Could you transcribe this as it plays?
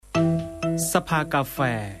สภากาแฟ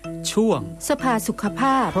ช่วงสภาสุขภ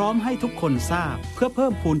าพพร้อมให้ทุกคนทราบเพื่อเพิ่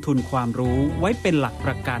มพูนทุนความรู้ไว้เป็นหลักป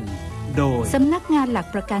ระกันโดยสำนักงานหลัก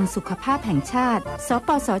ประกันสุขภาพแห่งชาติสป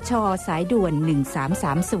สช.สายด่วน1330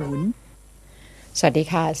สวัสดี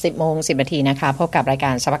ค่ะ 10:10 นาทีนะคะพบกับรายกา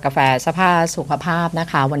รสภากาแฟสภาสุขภาพนะ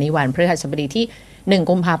คะวันนี้วันพฤหัสบดีที่1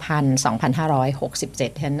 กุมภาพันธ์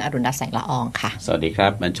 2567ท่านอรุณรัตน์แสงละอองค่ะสวัสดีครั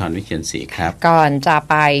บบัญชรวิเชียรศรีครับก่อนจะ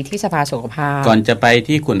ไปที่สภาสุขภาพก่อนจะไป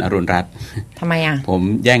ที่คุณอรุณรัตน์ทำไมอ่ะผม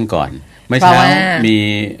แย่งก่อนเมื่อเช้ามี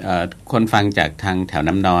คนฟังจากทางแถว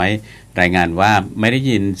น้ำน้อยรายงานว่าไม่ได้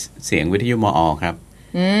ยินเสียงวิทยุมอ.ครับ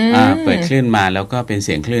เปิดคลื่นมาแล้วก็เป็นเ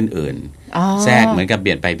สียงคลื่นอื่นแทรกเหมือนกับเ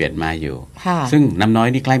บียดไปเบียดมาอยู่ซึ่งน้ำน้อย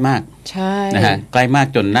นี่ใกล้มากใช่นะฮะใกล้มาก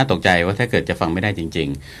จนน่าตกใจว่าถ้าเกิดจะฟังไม่ได้จริง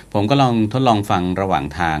ๆผมก็ลองทดลองฟังระหว่าง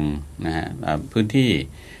ทางนะฮะพื้นที่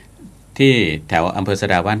ที่แถวอำเภอสะ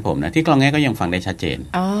ดาวบ้านผมนะที่คลองแงก็ยังฟังได้ชัดเจน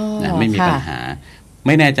นะไม่มีปัญหาไ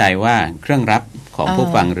ม่แน่ใจว่าเครื่องรับของผู้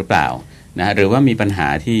ฟังหรือเปล่านะหรือว่ามีปัญหา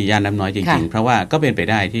ที่ย่านน้ำน้อยจริงๆเพราะว่าก็เป็นไป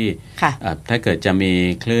ได้ที่ถ้าเกิดจะมี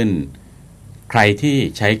คลื่นใครที่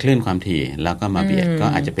ใช้คลื่นความถี่แล้วก็มาเบียดก็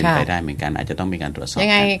อาจจะเป็นไปได้เหมือนกันอาจจะต้องมีการตรวจสอบยั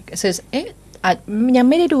งไงยัง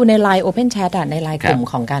ไม่ได้ดูใน LINE Open Chat ใน LINE กลุ่ม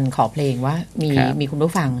ของการขอเพลงว่ามีคุณ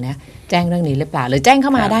ผู้ฟังเนี่ยแจ้งเรื่องนี้หรือเปล่าหรือแจ้งเข้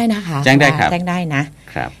ามาได้นะคะแจ้งได้ครับแจ้งได้นะ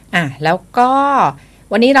ครับแล้วก็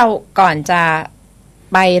วันนี้เราก่อนจะ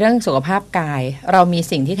ไปเรื่องสุขภาพกายเรามี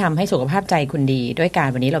สิ่งที่ทำให้สุขภาพใจคุณดีด้วยการ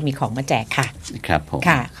วันนี้เรามีของมาแจกค่ะครับผม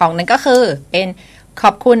ค่ะของนั้นก็คือเป็นข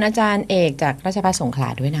อบคุณอาจารย์เอกจากราชภัฏสงขลา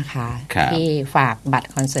ด้วยนะคะที่ฝากบัตร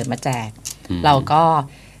คอนเสิร์ตมาแจกเราก็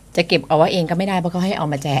จะเก็บเอาไว้เองก็ไม่ได้เพราะเขาให้เอา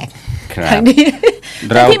มาแจกทั้งนี้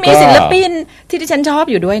ที่มีศิลปินที่ดิฉันชอบ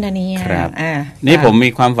อยู่ด้วยนะเนี่ยนี่ผมมี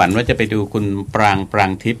ความฝันว่าจะไปดูคุณปรา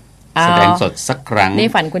งทิพย์แสดงสดสักครั้งนี่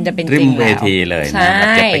ฝันคุณจะเป็นจริงแล้วริมเวทีเลยนะ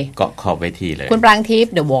จะไปเกาะขอบเวทีเลยคุณปรางทิพ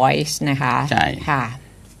ย์ The Voice นะคะใช่ค่ะ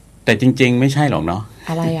แต่จริงๆไม่ใช่หรอกเนาะ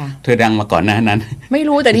อะไรอ่ะเธอดังมาก่อนหน้านั้นไม่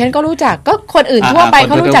รู้แต่ดิฉันก็รู้จักก็คนอื่นทั่วไปเ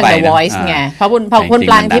ขารู้จัก The Voice ไงเพราะคุณ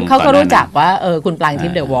ปรางทิพย์เขาก็รู้จักว่าคุณปรางทิพ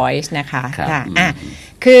ย์ The Voice นะคะค่ะ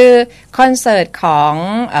คือคอนเสิร์ตของ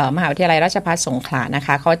มหาวิทยาลัยราชภัฏสงขลานะค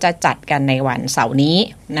ะเขาจะจัดกันในวันเสาร์นี้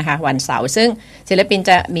นะคะวันเสาร์ซึ่งศิลปิน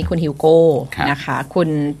จะมีคุณฮิวโก้นะคะคุณ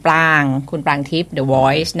ปรางทิพย์ The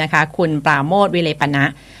Voice นะคะคุณปราโมทวิเลปนะ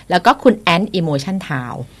แล้วก็คุณแอนอิโมชั่นทา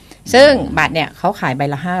วซึ่งบัตรเนี่ยเขาขายใบ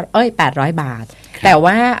ละ800 บาทแต่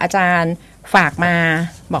ว่าอาจารย์ฝากมา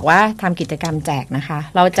บอกว่าทำกิจกรรมแจกนะคะ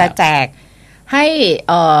เราจะแจกให้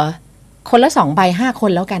คนละ2 ใบ 5 ค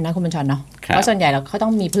นแล้วกันนะคุณบัญชรเนาะเพราะส่วนใหญ่เขาต้อ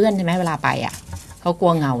งมีเพื่อนใช่ไหมเวลาไปอ่ะเขากลั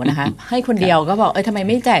วเหงานะคะให้คนเดียวก็บอกทำไม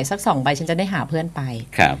ไม่แจกสัก2 ใบฉันจะได้หาเพื่อนไป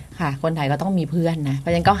ค่ะคนไทยก็ต้องมีเพื่อนนะเพรา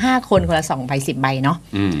ะฉะนั้นก็5 คนคนละ2 ใบ 10 ใบเนาะ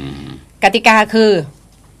กติกาคือ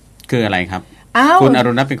อะไรครับคุณอ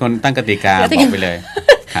รุณรัตน์เป็นคนตั้งกติกาบอกไปเลย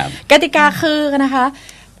กติกาคือนะคะ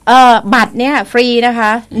บัตรเนี่ยฟรีนะคะ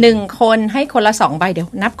1 คนให้คนละ2 ใบเดี๋ยว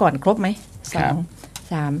นับก่อนครบไหม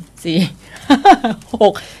2 3 4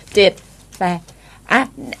 6 7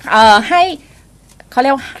 8ให้เขาเรี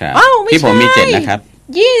ยกไม่ใช่ที่ผมมี7นะครับ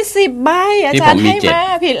20 ใบอาจารย์ให้มา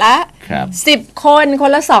ผิดละ10 คนค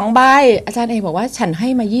นละ2 ใบอาจารย์เอกบอกว่าฉันให้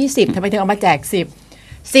มา20ทำไมถึงเอามาแจก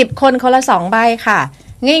10 คนคนละ2 ใบค่ะ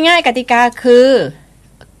ง่ายๆกติกาคือ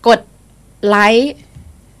กดไลค์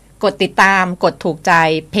กดติดตามกดถูกใจ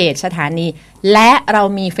เพจสถานีและเรา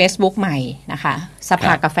มี Facebook ใหม่นะคะสภ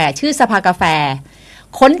ากาแฟชื่อสภากาแฟ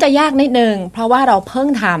ค้นจะยากนิดนึงเพราะว่าเราเพิ่ง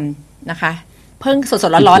ทำนะคะเพิ่งสด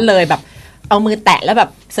ๆร้อนๆเลยแบบเอามือแตะแล้วแบบ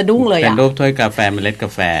สะดุ้งเลยเป็นรูปถ้วยกาแฟเมล็ดกา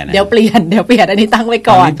แฟนะเดี๋ยวเปลี่ยนอันนี้ตั้งไว้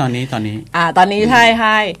ก่อนตอนนี้ตอนนี้ใช่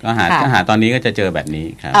ก็หาตอนนี้ก็จะเจอแบบนี้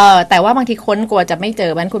ครับแต่ว่าบางทีค้นกลัวจะไม่เจ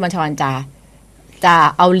อบ้านคุณบัญชรจะ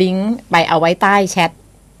เอาลิงก์ไปเอาไว้ใต้แชท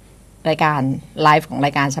รายการไลฟ์ของร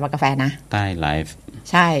ายการสภากาแฟนะใต้ไลฟ์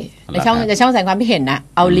ใช่ในช่องแสดงความคิดเห็นนะ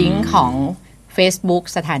เอาลิงก์ของ Facebook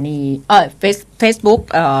สถานีFacebook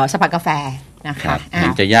สภากาแฟนะคะมัน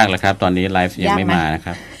จะยากแล้วครับตอนนี้ไลฟ์ยังไม่มานะค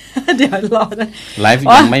รับเดี๋ยวรอไลฟ์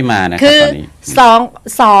ยังไม่มานะครับตอนนี้ส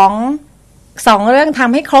องเรื่องท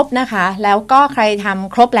ำให้ครบนะคะแล้วก็ใครท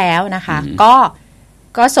ำครบแล้วนะคะ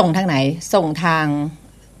ก็ส่งทางไหนส่งทาง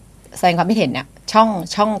แสดงความคิดเห็นเนี่ย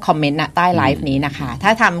ช่องคอมเมนต์ใต้ไลฟ์นี้นะคะถ้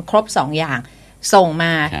าทำครบ2 อย่างส่งม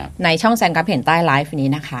าในช่องแสดงความเห็นใต้ไลฟ์นี้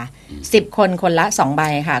นะคะ10 คนคนละ2 ใบ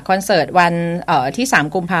ค่ะคอนเสิร์ตวันที่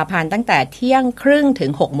3 กุมภาพันธ์ตั้งแต่เที่ยงครึ่งถึ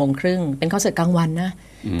ง6 โมงครึ่งเป็นคอนเสิร์ตกลางวันนะ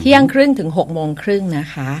เที่ยงครึ่งถึง6 โมงครึ่งนะ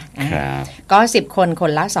คะก็10 คนค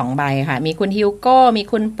นละ2 ใบค่ะมีคุณฮิวโก้มี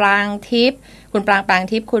คุณปรางทิพย์คุณปราง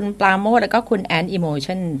ทิพย์คุณปราโมทแล้วก็คุณแอนอิโม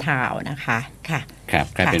ชั่นทาวนะคะค่ะครับ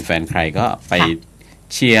ใครเป็นแฟนใครก็ไป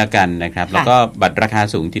เชียร์กันนะครับแล้วก็บัตรราคา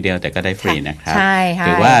สูงทีเดียวแต่ก็ได้ฟรีนะครับ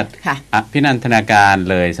ถือว่าพินันทนาการ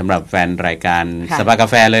เลยสำหรับแฟนรายการสภากา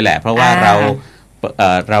แฟเลยแหละเพราะว่าเ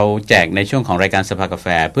ราแจกในช่วงของรายการสภากาแฟ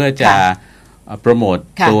เพื่อจะโปรโมท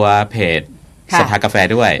ตัวเพจสภากาแฟ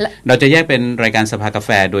ด้วยเราจะแยกเป็นรายการสภากาแฟ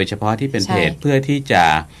โดยเฉพาะที่เป็นเพจเพื่อที่จะ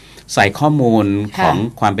ใส่ข้อมูลของ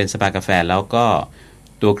ความเป็นสภากาแฟแล้วก็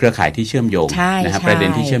ตัวเครือข่ายที่เชื่อมโยงนะครับประเด็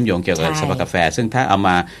นที่เชื่อมโยงเกี่ยวกับสภากาแฟซึ่งถ้าเอาม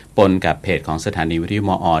าปนกับเพจของสถานีวิทยุ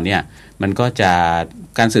มอ.เนี่ยมันก็จะ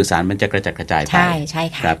การสื่อสารมันจะกระจัดกระจายไปใช่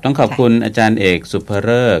ค่ะครับต้องขอบคุณอาจารย์เอกสุภฤ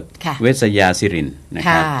กษ์เวชยาศิรินทร์นะ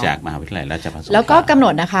ครับจากมหาวิทยาลัยราชภัฏสงขลาแล้วก็กำหน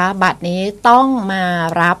ดนะคะบัตรนี้ต้องมา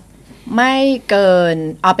รับไม่เกิน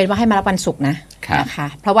เอาเป็นว่าให้มารับวันศุกร์นะคะ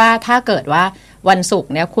เพราะว่าถ้าเกิดว่าวันศุกร์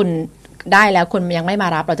เนี่ยคุณได้แล้วคุณยังไม่มา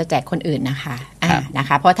รับเราจะแจกคนอื่นนะคะ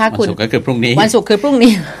เพราะถ้าคุณวันศุกร์ก็คือพรุ่งนี้วันศุกร์คือพรุ่ง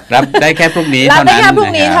นี้รับได้แค่พรุ่งนี้รับได้แค่พรุ่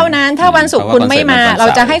งนี้เท่านั้นถ้าวันศุกร์คุณไม่มาเรา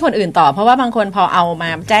จะให้คนอื่นต่อเพราะว่าบางคนพอเอามา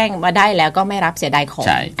แจ้งมาได้แล้วก็ไม่รับเสียดายของ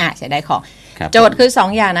เสียดายของโจทย์คือ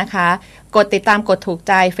2อย่างนะคะกดติดตามกดถูกใ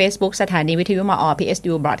จ Facebook สถานีวิทยุมอ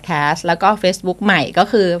PSU Broadcast แล้วก็ Facebook ใหม่ก็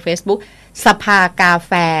คือ Facebook สภากาแ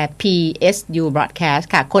ฟ PSU Broadcast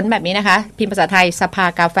ค่ะค้นแบบนี้นะคะพิมพ์ภาษาไทยสภา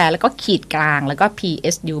กาแฟแล้วก็ขีดกลางแล้วก็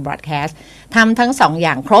PSU Broadcast ทำทั้ง2อ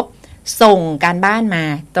ย่างครบส่งการบ้านมา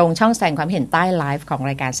ตรงช่องแสดงความเห็นใต้ไลฟ์ของ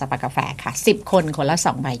รายการสภากาแฟค่ะ10คนคนละ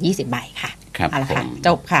2ใบ20ใบค่ะครับเอาละค่ะจ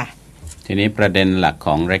บค่ะทีนี้ประเด็นหลักข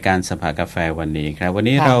องรายการสภากาแฟวันนี้ครับวัน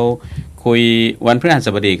นี้เราคุยวันพฤหัส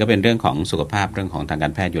บดีก็เป็นเรื่องของสุขภาพเรื่องของทางกา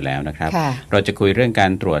รแพทย์อยู่แล้วนะครับเราจะคุยเรื่องกา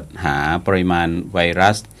รตรวจหาปริมาณไวรั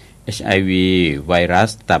ส HIV ไวรัส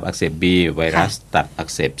ตับอักเสบ B ไวรัสตับอัก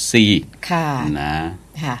เสบ C นะ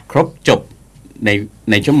ครบจบ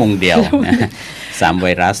ในชั่วโมงเดียวนะ3ไว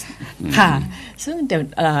รัสค่ะซึ่งเดี๋ยว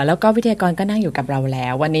แล้วก็วิทยากรก็นั่งอยู่กับเราแล้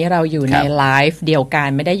ววันนี้เราอยู่ในไลฟ์เดียวกัน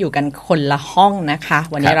ไม่ได้อยู่กันคนละห้องนะคะ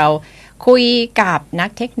วันนี้เราคุยกับนัก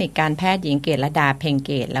เทคนิคการแพทย์หญิงเกษรดาเพ็งเ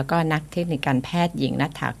กตแล้วก็นักเทคนิคการแพทย์หญิงณั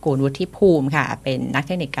ฐฐากูลวุฒิภูมิค่ะเป็นนักเ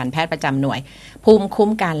ทคนิคการแพทย์ประจำหน่วยภูมิคุ้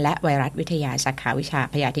มกันและไวรัสวิทยาสาขาวิชา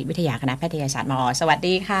พยาธิวิทยาคณะแพทยศาสตร์มอ.สวัส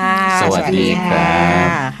ดีค่ะสวัสดีครับ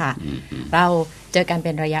ค่ะเราเจอกันเ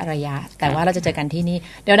ป็นระยะแต่ว่าเราจะเจอกันที่นี่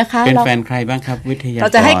เดี๋ยวนะคะเป็นแฟนใครบ้างครับวิทยากรเรา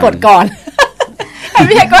จะให้กดก่อน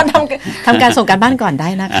วิทยากรทำการส่งการบ้านก่อนได้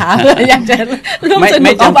นะคะอยากจะร่วมสนุกไ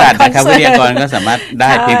ม่จำกัดนะครับวิทยากรก็สามารถได้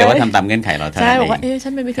เพียงแต่ว่าทำตามเงื่อนไขเราเท่านั้นเองใช่บอกว่าฉั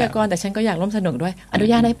นเป็นวิทยากรแต่ฉันก็อยากร่วมสนุกด้วยอนุ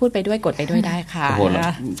ญาตให้พูดไปด้วยกดไปด้วยได้ค่ะโอ้โห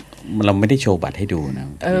เราไม่ได้โชว์บัตรให้ดูนะ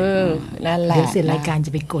นั่นแหละเดี๋ยวเสร็จรายการจ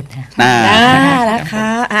ะไปกดค่ะนะคะ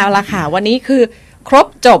เอาละค่ะวันนี้คือครบ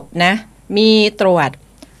จบนะมีตรวจ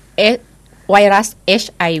ไวรัส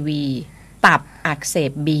HIV ตับอักเส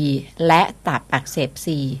บ B และตับอักเสบ C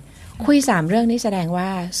คุย3เรื่องนี้แสดงว่า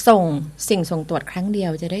สิ่งส่งตรวจครั้งเดีย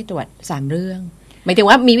วจะได้ตรวจ3เรื่องหมายถึง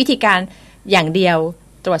ว่ามีวิธีการอย่างเดียว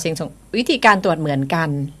ตรวจสิ่งส่งวิธีการตรวจเหมือนกัน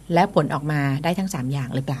และผลออกมาได้ทั้ง3อย่าง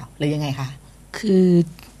หรือเปล่าหรือยังไงคะคือ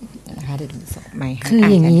นะคะเดี๋ยวส่งไมค์คือ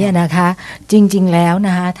อย่างนี้นะคะจริงๆแล้วน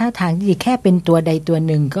ะคะถ้าทางที่แค่เป็นตัวใดตัว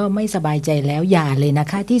หนึ่งก็ไม่สบายใจแล้วอย่าเลยนะ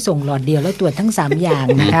คะที่ส่งหลอดเดียวแล้วตรวจทั้ง3อย่าง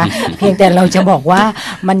นะคะ เพียงแต่เราจะบอกว่า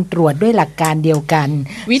มันตรวจด้วยหลักการเดียวกัน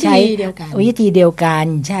วิธีเดียวกัน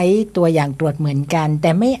ใช้ตัวอย่างตรวจเหมือนกันแ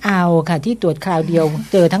ต่ไม่เอาค่ะที่ตรวจคราวเดียว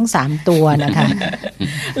เจอทั้ง3ตัวนะคะ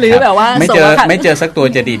หรือแบบว่าไม่เจอสักตัว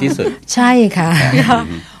จะดีที่สุดใช่ค่ะ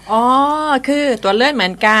อ๋อคือตัวเลือดเหมื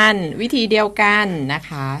อนกันวิธีเดียวกันนะ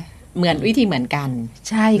คะเหมือนวิธีเหมือนกัน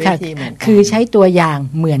ใช่ค่ะคือใช้ตัวอย่าง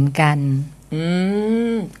เหมือนกัน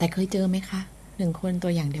แต่เคยเจอไหมคะ1คนตั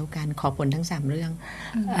วอย่างเดียวกันขอผลทั้ง3เรื่อง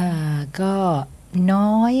ก็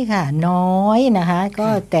น้อยค่ะน้อยนะคะก็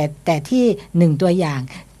แต่ที่1ตัวอย่าง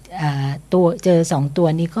ตัวเจอ2ตัว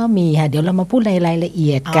นี้ก็มีค่ะเดี๋ยวเรามาพูดรายละเ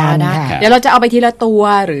อียดกันค่ะเดี๋ยวเราจะเอาไปทีละตัว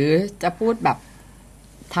หรือจะพูดแบบ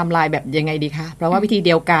ทำลายแบบยังไงดีคะเพราะว่าวิธีเ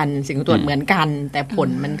ดียวกันสิ่งตรวจเหมือนกันแต่ผล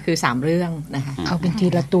มันคือ3เรื่องนะคะเอาเป็นที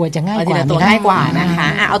ละตัวจะง่ายกว่าตัวง่ายกว่านะคะ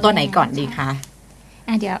เอาตัวไหนก่อนดีคะ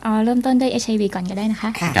เดี๋ยวเอาเริ่มต้นด้วย HIV ก่อนก็ได้นะคะ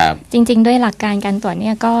ครับจริงๆด้วยหลักการการตรวจเ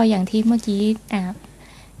นี่ยก็อย่างที่เมื่อกี้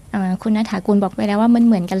คุณณัฐฐากูลบอกไปแล้วว่ามันเ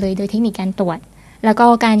หมือนกันเลยโดยเทคนิคการตรวจแล้วก็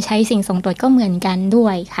การใช้สิ่งส่งตรวจก็เหมือนกันด้ว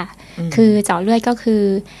ยค่ะคือเจาะเลือดก็คือ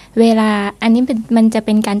เวลาอันนี้มันจะเ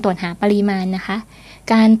ป็นการตรวจหาปริมาณนะคะ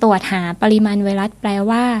การตรวจหาปริมาณไวรัสแปล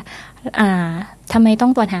ว่าทำไมต้อ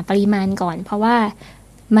งตรวจหาปริมาณก่อนเพราะว่า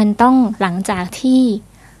มันต้องหลังจากที่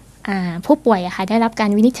ผู้ป่วยอะค่ะได้รับการ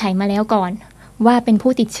วินิจฉัยมาแล้วก่อนว่าเป็น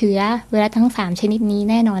ผู้ติดเชื้อไวรัสทั้ง3ชนิดนี้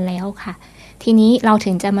แน่นอนแล้วค่ะทีนี้เรา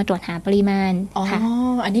ถึงจะมาตรวจหาปริมาณค่ะ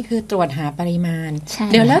อันนี้คือตรวจหาปริมาณใช่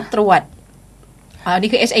เดี๋ยวแล้วตรวจ นี่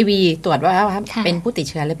คือ HIV ตรวจว่าเป็นผู้ติด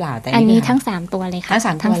เชื้อหรือเปล่าแต่อันนี้ทั้ง3ตัวเลยค่ะ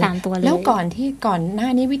ทั้ง3ตัวเลยแล้วก่อนหน้า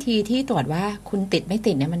นี้วิธีที่ตรวจว่าคุณติดไม่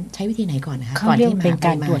ติดเนี่ยมันใช้วิธีไหนก่อนนะคะก่อนที่เป็นก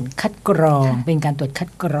ารตรวจคัดกรองเป็นการตรวจคัด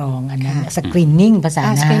กรองอันนั้นสกรีนนิ่งภาษา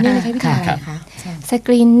สกรีนนิ่งใช้วิธีอะไรคะสก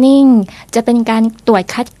รีนนิ่งจะเป็นการตรวจ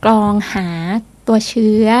คัดกรองหาตัวเ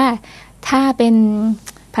ชื้อถ้าเป็น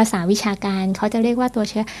ภาษาวิชาการเขาจะเรียกว่าตัว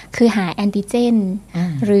เชื้อคือหาแอนติเจน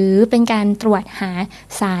หรือเป็นการตรวจหา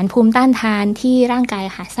สารภูมิต้านทานที่ร่างกาย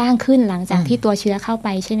สร้างขึ้นหลังจากที่ตัวเชื้อเข้าไป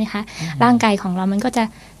ใช่ไหมคะร่างกายของเรามันก็จะ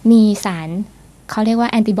มีสารเขาเรียกว่า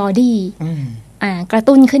แอนติบอดีกระ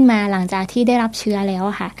ตุ้นขึ้นมาหลังจากที่ได้รับเชื้อแล้ว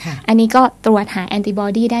ค่ะอันนี้ก็ตรวจหาแอนติบอ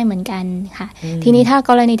ดีได้เหมือนกันค่ะทีนี้ถ้า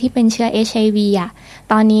กรณีที่เป็นเชื้อ HIV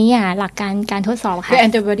ตอนนี้หลักการทดสอบค่ะคือแอ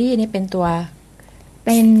นติบอดีนี่เป็นตั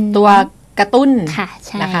วกระตุ้น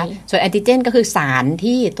นะคะส่วนแอนติเจนก็คือสาร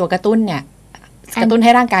ที่ตัวกระตุ้นเนี่ยกระตุ้นใ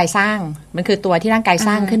ห้ร่างกายสร้างมันคือตัวที่ร่างกายส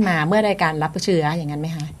ร้างขึ้นมาเมื่อได้การรับเชื้ออย่างนั้นไหม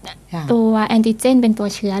คะตัวแอนติเจนเป็นตัว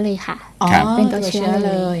เชื้อเลยค่ะเป็นตัวเชื้อเ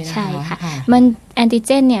ลยใช่ค่ะมันแอนติเจ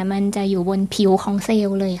นเนี่ยมันจะอยู่บนผิวของเซล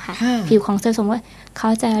ล์เลยค่ะผิวของเซลล์สมมติว่าเขา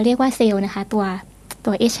จะเรียกว่าเซลล์นะคะตั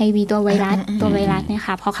ว HIV ตัวไวรัสเนี่ย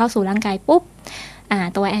ค่ะพอเข้าสู่ร่างกายปุ๊บ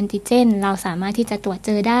ตัวแอนติเจนเราสามารถที่จะตรวจเจ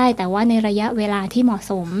อได้แต่ว่าในระยะเวลาที่เหมาะ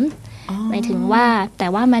สมหมายถึงว่าแต่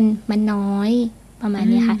ว่ามันน้อยประมาณ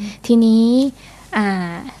นี้ค่ะทีนี้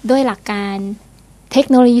ด้วยหลักการเทค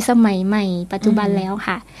โนโลยีสมัยใหม่ปัจจุบันแล้ว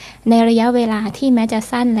ค่ะในระยะเวลาที่แม้จะ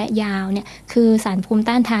สั้นและยาวเนี่ยคือสารภูมิ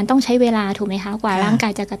ต้านทานต้องใช้เวลาถูกไหมคะกว่าร่างกา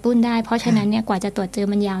ยจะกระตุ้นได้เพราะฉะนั้นเนี่ยกว่าจะตรวจเจอ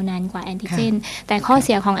มันยาวนานกว่าแอนติเจนแต่ข้อเ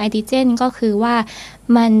สียของแอนติเจนก็คือว่า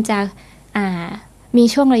มันจะมี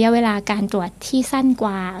ช่วงระยะเวลาการตรวจที่สั้นก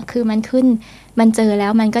ว่าคือมันเจอแล้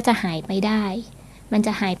วมันก็จะหายไปได้มันจ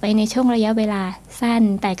ะหายไปในช่วงระยะเวลาสั้น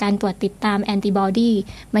แต่การตรวจติดตามแอนติบอดี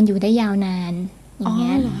มันอยู่ได้ยาวนานอย่างเ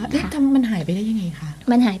งี้ยค่ะมันหายไปได้ยังไงคะ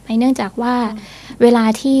มันหายไปเนื่องจากว่าเวลา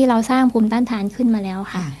ที่เราสร้างภูมิต้านทานขึ้นมาแล้ว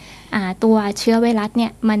ค่ะตัวเชื้อไวรัสเนี่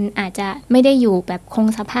ยมันอาจจะไม่ได้อยู่แบบคง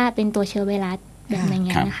สภาพเป็นตัวเชื้อไวรัสแบบอย่างเ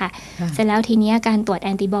งี้ยนะคะเสร็จแล้วทีเนี้ยการตรวจแอ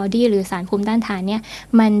นติบอดีหรือสารภูมิต้านทานเนี่ย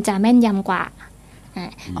มันจะแม่นยำกว่า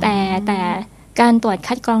แต่การตรวจ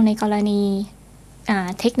คัดกรองในกรณี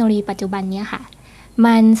เทคโนโลยีปัจจุบันเนี้ยค่ะ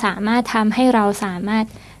มันสามารถทำให้เราสามารถ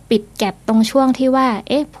ปิดแก็บตรงช่วงที่ว่า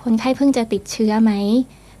คนไข้เพิ่งจะติดเชื้อไหม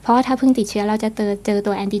เพราะถ้าเพิ่งติดเชื้อเราจะเจอ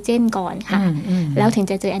ตัวแอนติเจนก่อนค่ะแล้วถึง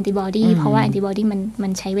จะเจอแอนติบอดีเพราะว่าแอนติบอดีมั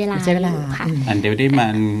นใช้เวลาค่ะแอนติบอดีมั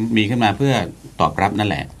นมีขึ้นมาเพื่อตอบรับนั่น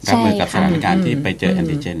แหละรับมือกับสถานการณ์ที่ไปเจอแอน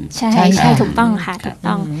ติเจนใช่ถูกต้องค่ะถูก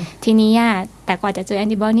ต้องทีนี้แต่กว่าจะเจอแอน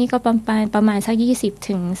ติบอดีก็ประมาณสัก20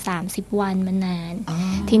 ถึง 30 วันมันนาน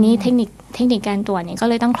ทีนี้เทคนิคการตรวจเนี่ยก็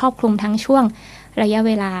เลยต้องครอบคลุมทั้งช่วงระยะเ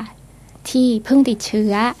วลาที่เพิ่งติดเชื้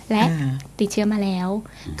อและติดเชื้อมาแล้ว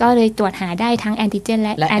ก็เลยตรวจหาได้ทั้งแอนติเจนแล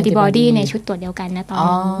ะแอนติบอดีในชุดตรวจเดียวกันนะตอน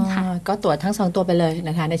นี้ค่ะก็ตรวจทั้ง2ตัวไปเลย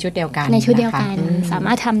นะคะในชุดเดียวกันสาม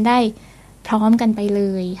ารถทำได้พร้อมกันไปเล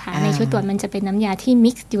ยค่ะในชุดตรวจมันจะเป็นน้ำยาที่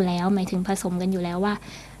มิกซ์อยู่แล้วหมายถึงผสมกันอยู่แล้วว่า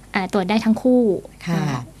ตรวจได้ทั้งคู่ค่ะ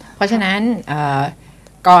เพราะฉะนั้น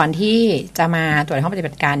ก่อนที่จะมาตรวจห้องปฏิ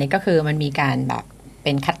บัติการนี้ก็คือมันมีการแบบเ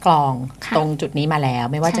ป็นคัดกรองตรงจุดนี้มาแล้ว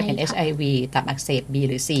ไม่ว่าจะเป็น HIV ตับอักเสบ B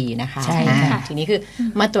หรือ C นะคะใช่ค่ะทีนี้คือ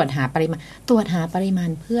มาตรวจหาปริมา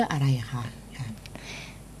ณเพื่ออะไรคะ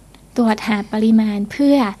ตรวจหาปริมาณเ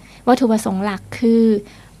พื่อวัตถุประสงค์หลักคือ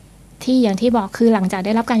ที่อย่างที่บอกคือหลังจากไ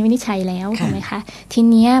ด้รับการวินิจฉัยแล้วถูกไหมคะที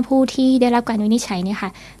นี้ผู้ที่ได้รับการวินิจฉัยเนี่ยค่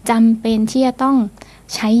ะจำเป็นที่จะต้อง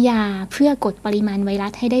ใช้ยาเพื่อกดปริมาณไวรั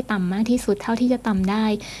สให้ได้ต่ำมากที่สุดเท่าที่จะต่ำได้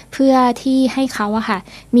เพื่อที่ให้เขาค่ะ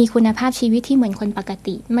มีคุณภาพชีวิตที่เหมือนคนปก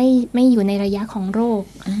ติไม่อยู่ในระยะของโรค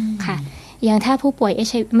ค่ะอย่างถ้าผู้ป่วย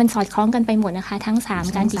HIV มันสอดคล้องกันไปหมดนะคะทั้ง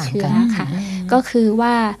3การติดเชื้อค่ะก็คือว่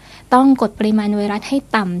าต้องกดปริมาณไวรัสให้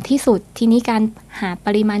ต่ำที่สุดทีนี้การหาป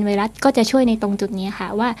ริมาณไวรัสก็จะช่วยในตรงจุดนี้ค่ะ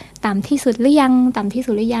ว่าต่ำที่สุดหรือยัง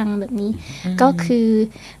แบบนี้ก็คือ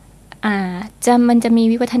มันจะมี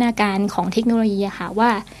วิวัฒนาการของเทคโนโลยีค่ะว่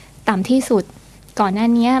าต่ำที่สุดก่อนหน้า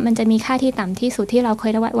นี้มันจะมีค่าที่ต่ำที่สุดที่เราเค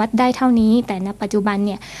ยวัดได้เท่านี้แต่ณปัจจุบันเ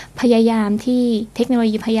นี่ยพยายามที่เทคโนโล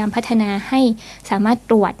ยีพยายามพัฒนาให้สามารถ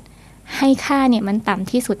ตรวจให้ค่าเนี่ยมันต่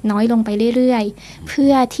ำที่สุดน้อยลงไปเรื่อยๆเพื่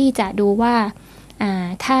อที่จะดูว่า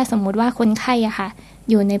ถ้าสมมุติว่าคนไข้อะค่ะ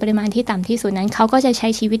อยู่ในปริมาณที่ต่ำที่สุดนั้นเขาก็จะใช้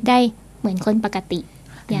ชีวิตได้เหมือนคนปกติ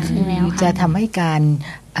อย่างนึงแล้วค่ะจะทำให้การ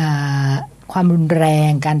ความรุนแร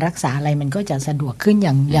งการรักษาอะไรมันก็จะสะดวกขึ้นอ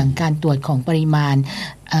ย่างการตรวจของปริมาณ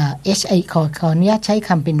HIV ขออนุญาตใช้ค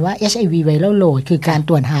ำเป็นว่า HIV viral load คือการต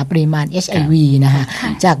รวจหาปริมาณ HIV นะคะ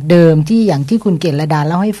จากเดิมที่อย่างที่คุณเกศรดา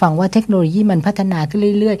เล่าให้ฟังว่าเทคโนโลยีมันพัฒนาขึ้น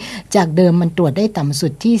เรื่อยๆจากเดิมมันตรวจได้ต่ำสุ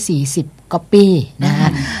ดที่40กว่าปีนะคะ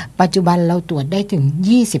ปัจจุบันเราตรวจได้ถึง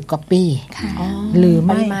20 กว่าปีหรือ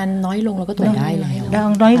ปริมาณน้อยลงเราก็ตรวจได้แล้ว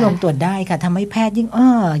น้อยลงตรวจได้ค่ะทำให้แพทย์ยิ่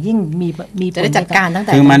งมีจะได้จัดการตั้งแ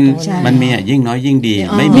ต่คือมันมียิ่งน้อยยิ่งดี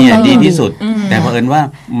ไม่มีดีที่สุดแต่เผอิญว่า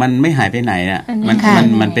มันไม่หายไปไหนอ่ะ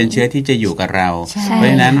มันเป็นเชื้อที่จะอยู่กับเราเพราะ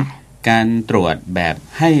ฉะนั้นการตรวจแบบ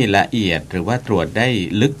ให้ละเอียดหรือว่าตรวจได้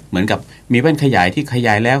ลึกเหมือนกับมีแว่นขยายที่ขย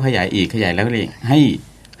ายแล้วขยายอีกขยายแล้วเลย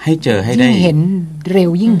ให้เจอให้ได้เห็นเร็ว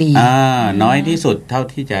ยิ่งดีน้อยที่สุดเท่า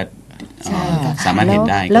ที่จะสามารถเห็น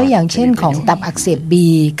ได้แล้วอย่างเช่นของตับอักเสบ B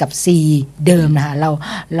กับ C เดิมนะคะเ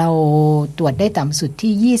ราตรวจได้ต่ำสุด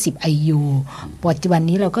ที่20 IU ปัจจุบัน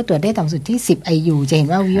นี้เราก็ตรวจได้ต่ำสุดที่10 IU จะเห็น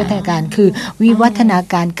ว่าวิวัฒนาการคือวิวัฒนา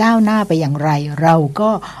การก้าวหน้าไปอย่างไรเราก็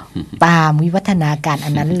ตามวิวัฒนาการอั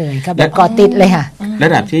นนั้นเลยครับแบบก่อติดเลยค่ะระ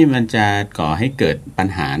ดับที่มันจะก่อให้เกิดปัญ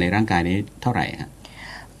หาในร่างกายนี้เท่าไหร่ฮะ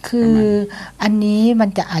คืออันนี้มัน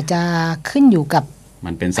จะอาจจะขึ้นอยู่กับ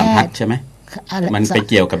มันเป็นสัมพัทธ์ใช่ไหมมันไป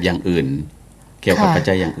เกี่ยวกับอย่างอื่นเกี่ยวกับปัจ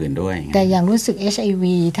จัยอย่างอื่นด้วยแต่อย่างรู้สึก HIV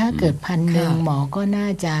ถ้าเกิด1,000หมอก็น่า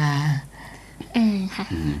จะค่ะ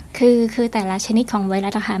คือแต่ละชนิดของไวรั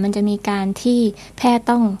สค่ะมันจะมีการที่แพทย์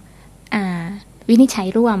ต้องวินิจฉัย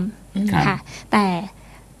ร่วมค่ะแต่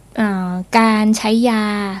การใช้ยา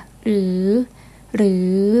หรือ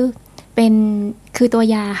เป็นคือตัว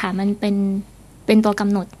ยาค่ะมันเป็นตัวก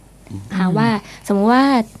ำหนดค่ะว่าสมมติว่า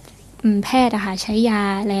แพทย์ใช้ยา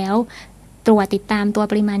แล้วตรวจติดตามตัว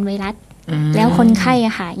ปริมาณไวรัสแล้วคนไข้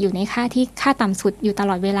ค่ะอยู่ในค่าต่ำสุดอยู่ต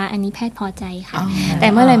ลอดเวลาอันนี้แพทย์พอใจค่ะแต่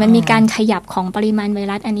เมื่อไหร่มันมีการขยับของปริมาณไว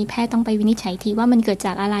รัสอันนี้แพทย์ต้องไปวินิจฉัยทีว่ามันเกิดจ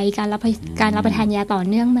ากอะไรการรับประทานยาต่อ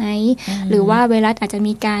เนื่องไหมหรือว่าไวรัสอาจจะ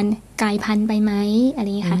มีการกลายพันธุ์ไปไหมอะไรอ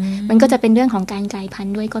ย่างนี้ค่ะมันก็จะเป็นเรื่องของการกลายพัน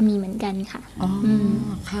ธุ์ด้วยก็มีเหมือนกันค่ะ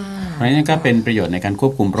เพราะฉะนั้นก็เป็นประโยชน์ในการคว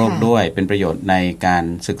บคุมโรคด้วยเป็นประโยชน์ในการ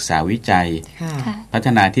ศึกษาวิจัยพัฒ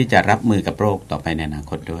นาที่จะรับมือกับโรคต่อไปในอนา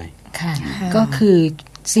คตด้วยค่ะก็คือ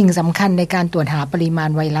สิ่งสำคัญในการตรวจหาปริมาณ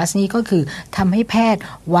ไวรัสนี้ก็คือทำให้แพทย์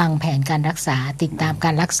วางแผนการรักษาติดตามก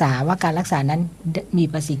ารรักษาว่าการรักษานั้นมี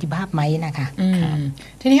ประสิทธิภาพไหมนะคะ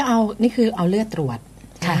ทีนี้นี่คือเอาเลือดตรวจ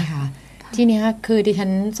ค่ะทีนี้คือดิฉั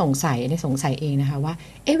นสงสัยเองนะคะว่า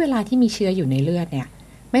เวลาที่มีเชื้ออยู่ในเลือดเนี่ย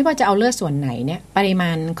ไม่ว่าจะเอาเลือดส่วนไหนเนี่ยปริม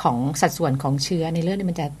าณของสัดส่วนของเชื้อในเลือด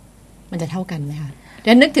มันจะเท่ากันไหมคะเ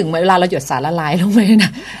ดี๋ยวนึกถึงเวลาเราหยดสารละลายลงไปน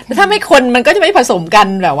ะถ้าไม่คนมันก็จะไม่ผสมกัน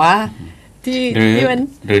แบบว่า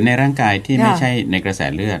หรือในร่างกายที่ไม่ใช่ในกระแส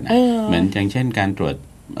เลือดเหมือนอย่างเช่นการตรวจ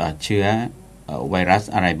เชื้อไวรัส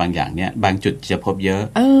อะไรบางอย่างเนี่ยบางจุดจะพบเยอะ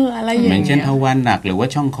อะไรอย่างเงี้ยเหมือนเช่นทวารหนักหรือว่า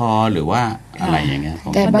ช่องคอหรือว่าอะไรอย่างเงี้ย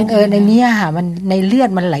แต่บังเอิญในนี้ค่ะมันในเลือด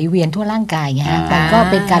มันไหลเวียนทั่วร่างกายไงฮะมันก็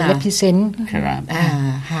เป็นการ represent ครับ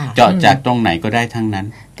เจาะจากตรงไหนก็ได้ทั้งนั้น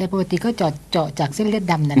แต่ปกติก็เจาะจากเส้นเลือด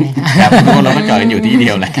ดำนั่นเองครับพวกเราก็เจาะกันอยู่ที่เดี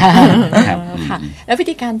ยวแหละครับแล้ววิ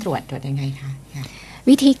ธีการตรวจยังไงคะ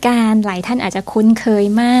วิธีการหลายท่านอาจจะคุ้นเคย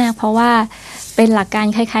มากเพราะว่าเป็นหลักการ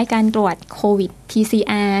คล้ายๆการตรวจโควิด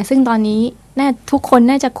PCR ซึ่งตอนนี้ทุกคน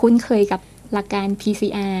น่าจะคุ้นเคยกับหลักการ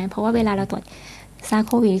PCR เพราะว่าเวลาเราตรวจซาโ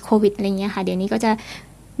ควิดอะไรเงี้ยค่ะเดี๋ยวนี้ก็จะ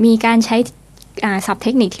มีการใช้ศัพท์เท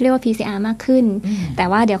คนิคที่เรียกว่า PCR มากขึ้นแต่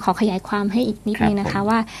ว่าเดี๋ยวขอขยายความให้อีกนิดนึงนะคะ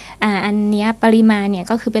ว่าอันเนี้ยปริมาณเนี่ย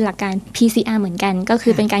ก็คือเป็นหลักการ PCR เหมือนกันก็คื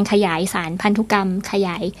อเป็นการขยายสารพันธุกรรมขย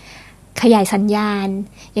ายสัญญาณ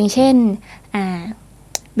อย่างเช่น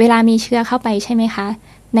เวลามีเชื้อเข้าไปใช่ไหมคะ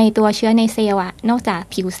ในตัวเชื้อในเซลล์นอกจาก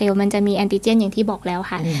ผิวเซลล์มันจะมีแอนติเจนอย่างที่บอกแล้ว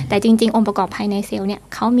ค่ะแต่จริงๆองค์ประกอบภายในเซลล์เนี่ย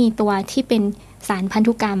เขามีตัวที่เป็นสารพัน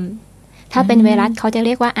ธุกรรมถ้าเป็นไวรัสเขาจะเ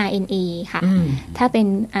รียกว่า RNA ค่ะถ้าเป็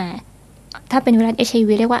นไวรัส HIV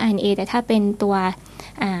เรียกว่า RNA แต่ถ้าเป็นตัว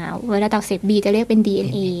ไวรัสตับอักเสบ B จะเรียกเป็น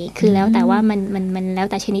DNA คือแล้วแต่ว่ามันแล้ว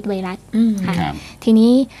แต่ชนิดไวรัสค่ะที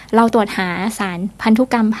นี้เราตรวจหาสารพันธุ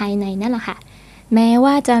กรรมภายในนั่นแหละค่ะแม้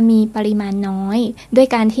ว่าจะมีปริมาณน้อยด้วย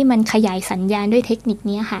การที่มันขยายสัญญาณด้วยเทคนิค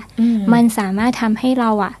นี้ค่ะมันสามารถทำให้เรา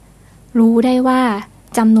รู้ได้ว่า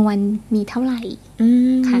จำนวนมีเท่าไหร่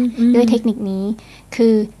ค่ะด้วยเทคนิคนี้คื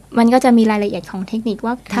อมันก็จะมีรายละเอียดของเทคนิค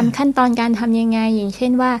ว่าทำขั้นตอนการทำยังไงอย่างเช่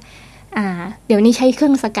นว่าเดี๋ยวนี้ใช้เครื่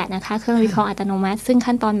องสกัดนะคะเครื่องวิเคราะห์อัตโนมัติซึ่ง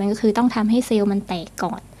ขั้นตอนมันก็คือต้องทำให้เซลล์มันแตก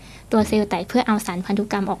ก่อนตัวเซลล์แตกเพื่อเอาสารพันธุ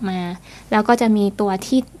กรรมออกมาแล้วก็จะมีตัว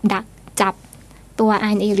ที่ดักจับตัว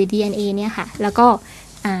RNA หรือ DNA เนี่ยค่ะแล้วก็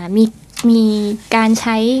มีการใ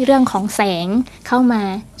ช้เรื่องของแสงเข้ามา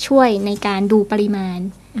ช่วยในการดูปริมาณ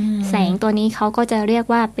แสงตัวนี้เขาก็จะเรียก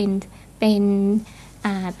ว่าเ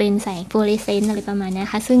ป็นแสงฟลูออเรสเซนต์อะไรประมาณนี้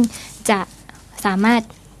ค่ะซึ่งจะสามารถ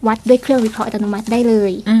วัดด้วยเครื่องวิเคราะห์อัตโนมัติได้เล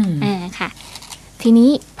ยค่ะทีนี้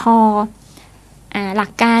พอหลั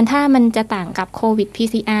กการถ้ามันจะต่างกับโควิด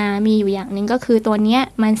PCR มีอยู่อย่างหนึ่งก็คือตัวเนี้ย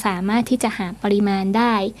มันสามารถที่จะหาปริมาณไ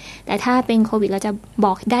ด้แต่ถ้าเป็นโควิดเราจะบ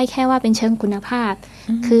อกได้แค่ว่าเป็นเชิงคุณภาพ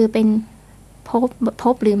คือเป็นพ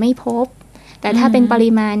บหรือไม่พบ แต่ถ้าเป็นป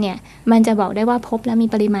ริมาณเนี่ยมันจะบอกได้ว่าพบแล้วมี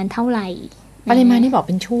ปริมาณเท่าไหร่ปริมาณนี่บอก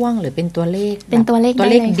เป็นช่วงหรือเป็นตัวเลขเป็นตัวเลข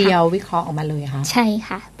เดียววิเคราะห์ออกมาเลยค่ะใช่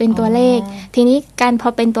ค่ะเป็นตัวเลขทีนี้การพอ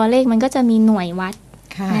เป็นตัวเลขมันก็จะมีหน่วยวัด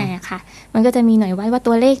ค่ะมันก็จะมีหน่วยวัดว่า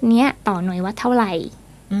ตัวเลขเนี้ยต่อหน่วยวัดเท่าไหร่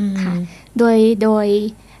ค่ะโดย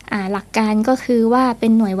หลักการก็คือว่าเป็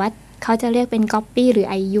นหน่วยวัดเขาจะเรียกเป็น copy หรื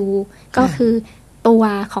อ IU ก็คือตัว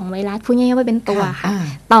ของไวรัสพูดง่ายๆว่าเป็นตัวค่ะ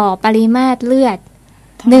ต่อปริมาตรเลือด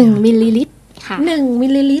1มิลลิลิตรค่ะ1มิ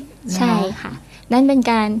ลลิลิตรใช่ค่ะนั่นเป็น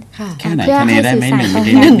การเพื่อให้สื่อสารตรง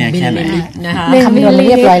นั้น1มิลลิลิตรนะคะคำนวณมาเ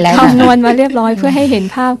รียบร้อยแล้วคำนวณมาเรียบร้อยเพื่อให้เห็น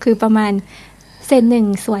ภาพคือประมาณ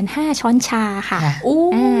1/5 ช้อนชาค่ะ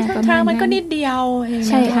ช้อนชามันก็นิดเดียวใ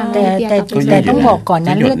ช่ค่ะแต่ต้องบอกก่อนน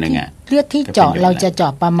ะเลือดที่เจาะเราจะเจา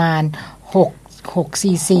ะประมาณ6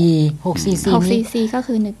ซีซี6ซีซีก็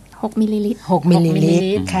คือ6มิลลิลิตร6มิลลิลิตร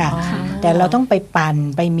ค่ะแต่เราต้องไปปั่น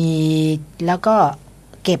ไปมีแล้วก็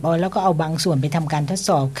เก็บเอาแล้วก็เอาบางส่วนไปทำการทดส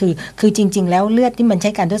อบคือจริงๆแล้วเลือดที่มันใช้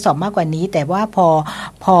การทดสอบมากกว่านี้แต่ว่าพ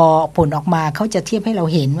อผลออกมาเขาจะเทียบให้เรา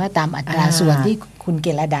เห็นว่าตามอัตราส่วนที่คุณเก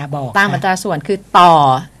ลดาบอกตามอัตราส่วนคือต่อ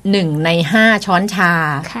1/5 ช้อนชา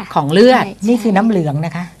ของเลือดนี่คือน้ำเหลืองน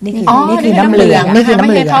ะคะนี่คือน้ำเหลืองนี่คือน้ำ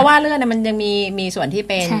เหลืองเพราะว่าเลือดมันยังมีส่วนที่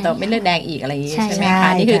เป็นตัวเป็นเลือดแดงอีกอะไรอย่างนี้ใช่ไหมคะ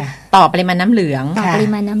นี่คือต่อปริมาณน้ำเหลืองต่อปริ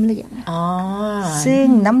มาณน้ำเหลืองซึ่ง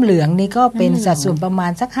น้ำเหลืองนี่ก็เป็นสัดส่วนประมา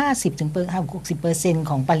ณสัก50-60%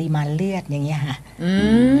 ของปริมาณเลือดอย่างเงี้ยค่ะ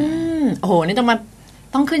โอ้โหนี่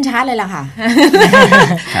ต้องขึ้นชาร์ตเลยล่ะค่ะ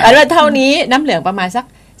แล้วเท่านี้น้ำเหลืองประมาณสัก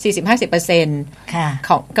40-50% ข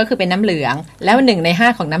องก็คือเป็นน้ำเหลืองแล้ว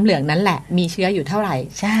1/5ของน้ำเหลืองนั้นแหละมีเชื้ออยู่เท่าไหร่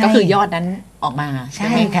ก็คือยอดนั้นออกมาใช่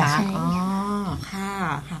ไหมคะอ๋อค่ะ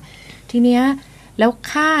ทีเนี้ยแล้ว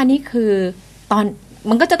ค่านี่คือตอน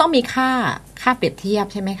มันก็จะต้องมีค่าเปรียบเทียบ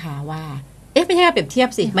ใช่ไหมคะว่าไม่ใช่เปรียบเทียบ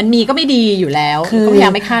สิมันมีก็ไม่ดีอยู่แล้วก็พยายา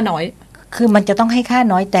มไม่ค่าน้อยคือมันจะต้องให้ค่า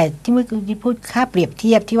น้อยแต่ที่เมื่อกี้พูดค่าเปรียบเ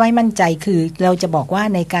ทียบที่ไว้มั่นใจคือเราจะบอกว่า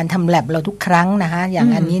ในการทำแลบเราทุกครั้งนะคะอย่าง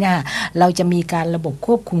อันนี้นะเราจะมีการระบบค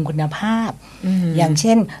วบคุมคุณภาพอย่างเ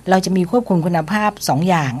ช่นเราจะมีควบคุมคุณภาพ2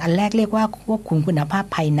อย่างอันแรกเรียกว่าควบคุมคุณภาพ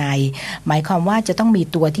ภายในหมายความว่าจะต้องมี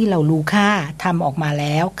ตัวที่เรารู้ค่าทำออกมาแ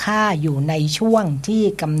ล้วค่าอยู่ในช่วงที่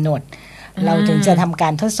กำหนดเราถึงจะทำกา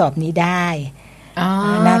รทดสอบนี้ได้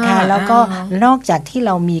นะคะแล้วก็นอกจากที่เ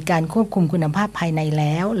รามีการควบคุมคุณภาพภายในแ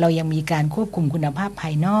ล้วเรายังมีการควบคุมคุณภาพภา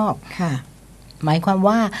ยนอกหมายความ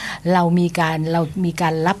ว่าเรามีกา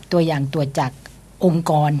รรับตัวอย่างตรวจจากองค์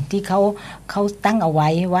กรที่เขาตั้งเอาไว้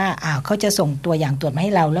ว่าเขาจะส่งตัวอย่างตรวจมาใ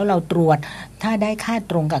ห้เราแล้วเราตรวจถ้าได้ค่า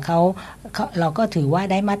ตรงกับเขาเราก็ถือว่า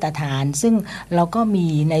ได้มาตรฐานซึ่งเราก็มี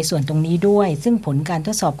ในส่วนตรงนี้ด้วยซึ่งผลการท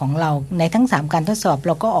ดสอบของเราในทั้ง3การทดสอบเ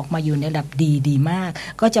ราก็ออกมาอยู่ในระดับดีมาก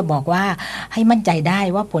ก็จะบอกว่าให้มั่นใจได้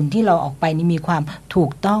ว่าผลที่เราออกไปนี้มีความถู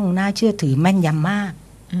กต้องน่าเชื่อถือแม่นยำมาก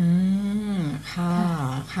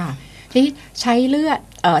ค่ะที่ใช้เลือด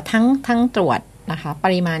ทั้งตรวจนะคะป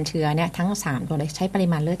ริมาณเชื้อเนี่ยทั้ง3ตัวเลยใช้ปริ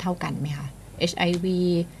มาณเลือดเท่ากันไหมคะ HIV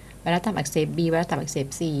ไวรัสตับอักเสบ B ไวรัสตับอักเสบ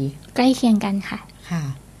C ใกล้เคียงกันค่ะ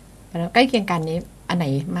ใกล้เคียงกันนี้อันไหน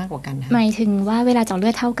มากกว่ากันคะหมายถึงว่าเวลาเจาะเลื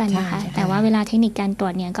อดเท่ากันนะคะแต่ว่าเวลาเทคนิคการตรว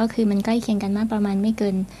จเนี่ยก็คือมันใกล้เคียงกันมากประมาณไม่เกิ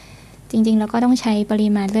นจริงๆเราก็ต้องใช้ปริ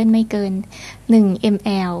มาณเลือดไม่เกิน1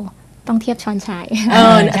 ml ต้องเทียบช้อนชาย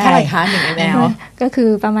เท่าไหร่คะ1 ml ก็คือ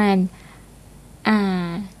ประมาณ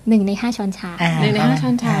1/5 ช้อนชา1/5 ช้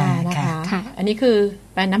อนชานะคะอันนี้คือ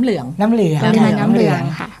เป็นน้ำเหลืองน้ำเหลือง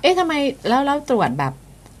ค่ะทำไมแล้วตรวจแบบ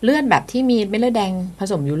เลือดแบบที่มีเม็ดเลือดแดงผ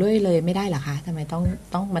สมอยู่เลยไม่ได้เหรอคะทำไม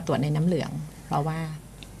ต้องมาตรวจในน้ำเหลืองเพราะว่า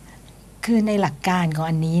คือในหลักการของ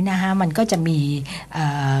อันนี้นะคะมันก็จะมี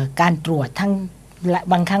การตรวจทั้ง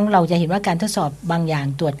บางครั้งเราจะเห็นว่าการทดสอบบางอย่าง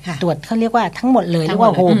ตรวจเขาเรียกว่าทั้งหมดเลยเรียกว่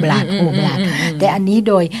าโฮบลัดแต่อันนี้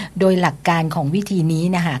โดยหลักการของวิธีนี้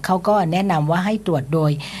นะคะเขาก็แนะนำว่าให้ตรวจโด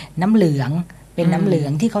ยน้ำเหลืองเป็นน้ำเหลือ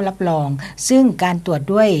งที่เขารับรองซึ่งการตรวจ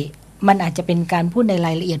ด้วยมันอาจจะเป็นการพูดในร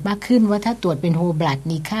ายละเอียดมากขึ้นว่าถ้าตรวจเป็นโฮบลัด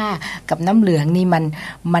นี่ค่ากับน้ำเหลืองนี่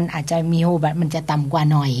มันอาจจะมีโฮบลัดมันจะต่ำกว่า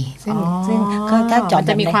หน่อยซึ่งถ้าเจาะ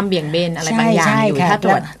จะมีความเบี่ยงเบนอะไรบางอย่างอยู่ถ้าต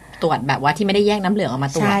รวจแบบว่าที่ไม่ได้แยกน้ำเหลืองออกมา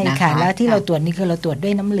ตรวจนะคะใช่ค่ะแล้วที่เราตรวจนี่คือเราตรวจด้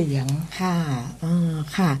วยน้ำเหลือง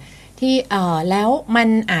ค่ะที่แล้วมัน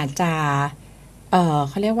อาจจะ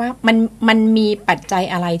เขาเรียกว่ามันมีปัจจัย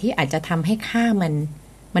อะไรที่อาจจะทำให้ค่า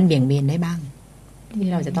มันเบี่ยงเบนได้บ้างที่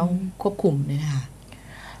เราจะต้องควบคุมนะคะ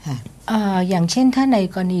อย่างเช่นถ้าใน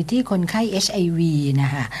กรณีที่คนไข้ HIV น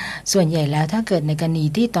ะคะส่วนใหญ่แล้วถ้าเกิดในกรณี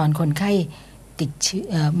ที่ตอนคนไข้ติดเชื้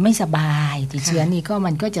อไม่สบายติดเชื้อนี่ก็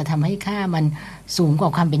มันก็จะทำให้ค่ามันสูงกว่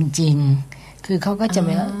าความเป็นจริงคือเขาก็จะไ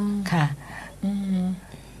ม่ค่ะ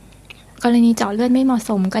กรณีเจาะเลือดไม่เหมาะ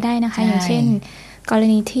สมก็ได้นะคะอย่างเช่นกร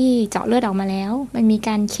ณีที่เจาะเลือดออกมาแล้วมันมีก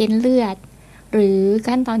ารเค้นเลือด หรือ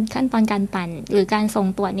ขั้นตอนการปั่นหรือการส่ง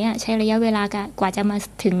ตรวจเนี่ยใช้ระยะเวลากว่าจะมา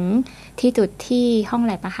ถึงที่จุดที่ห้องแ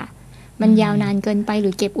ลบอะค่ะมันยาวนานเกินไปหรื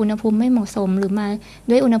อเก็บอุณหภูมิไม่เหมาะสมหรือมา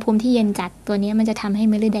ด้วยอุณหภูมิที่เย็นจัดตัวนี้มันจะทำให้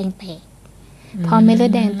เม็ดเลือดแดงแตกพอเม็ดเลือ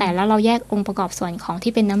ดแดงแตกแล้วเราแยกองค์ประกอบส่วนของ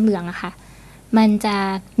ที่เป็นน้ำเหลืองอะค่ะมันจะ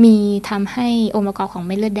มีทำให้องค์ประกอบของเ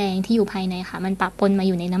ม็ดเลือดแดงที่อยู่ภายในค่ะมันปะปนมาอ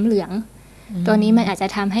ยู่ในน้ำเหลืองตัวนี้มันอาจจะ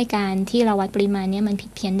ทำให้การที่เราวัดปริมาณนี้มันผิด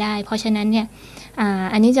เพี้ยนได้เพราะฉะนั้นเนี่ย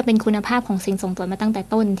อันนี้จะเป็นคุณภาพของสิ่งส่งตรวจมาตั้งแต่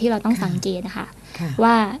ต้นที่เราต้องสังเกตนะคะ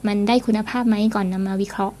ว่ามันได้คุณภาพไหมก่อนนำมาวิ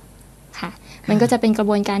เคราะห์ค่ะมันก็จะเป็นกระ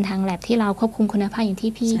บวนการทางแลบที่เราควบคุมคุณภาพอย่าง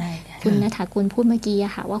ที่พี่คุณณฐากุลพูดเมื่อกี้อ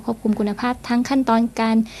ะค่ะว่าควบคุมคุณภาพทั้งขั้นตอนกา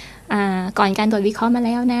รก่อนการตรวจวิเคราะห์มาแ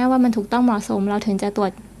ล้วนะว่ามันถูกต้องเหมาะสมเราถึงจะตรว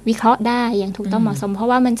จวิเคราะห์ได้อย่างถูกต้องเหมาะสมเพราะ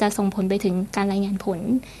ว่ามันจะส่งผลไปถึงการรายงานผล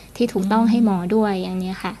ที่ถูกต้องให้หมอด้วยอย่าง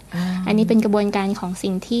นี้ค่ะอันนี้เป็นกระบวนการของ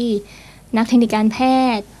สิ่งที่นักเทคนิคการแพ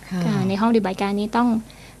ทย์ในห้องปฏิบัติการนี้ต้อง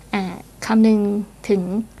คำนึงถึง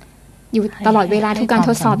อยู่ตลอดเวลาทุกการท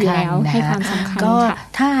ดสอบอยู่แล้วให้ความสำคัญก็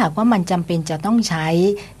ถ้าหากว่ามันจำเป็นจะต้องใช้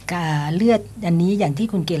เลือดอันนี้อย่างที่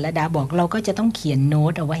คุณเกศรดาบอกเราก็จะต้องเขียนโน้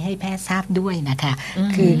ตเอาไว้ให้แพทย์ทราบด้วยนะคะ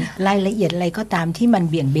คือรายละเอียดอะไรก็ตามที่มัน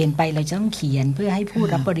เบี่ยงเบนไปเราจะต้องเขียนเพื่อให้ผู้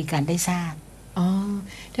รับบริการได้ทราบอ๋อ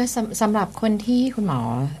เดี๋ยวสำหรับคนที่คุณหมอ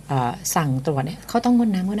สั่งตรวจเนี่ยเขาต้องงด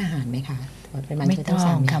น้ำงดอาหารไหมคะไม่ต้อ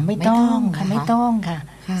งค่ะไม่ต้องค่ะ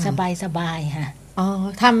สบายค่ะอ๋อ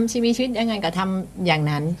ทำชีวิตยังไงก็ทำอย่าง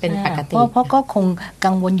นั้นเป็นปกติเพราะก็คง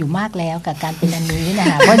กังวลอยู่มากแล้วกับการเป็นอันนี้นะ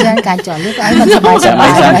คะเพราะฉะนั้นการเจาะเลือดให้มันสบาย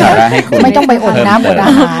ไม่ต้องไปอดน้ำอดอ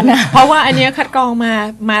าหารเพราะว่าอันนี้คัดกรองม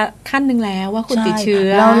าขั้นหนึ่งแล้วว่าคุณติดเชื้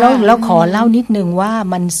อแล้วขอเล่านิดนึงว่า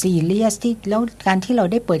มันซีเรียสที่แล้วการที่เรา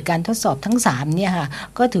ได้เปิดการทดสอบทั้ง3เนี่ยค่ะ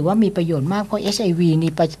ก็ถือว่ามีประโยชน์มากเพราะ HIV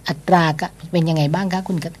นี่อัตราเป็นยังไงบ้างคะ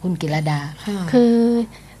คุณกิรดาคือ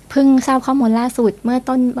เพิ่งทราบข้อมูลล่าสุดเมื่อ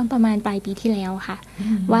ต้นประมาณปลายปีที่แล้วค่ะ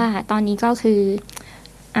ว่าตอนนี้ก็คือ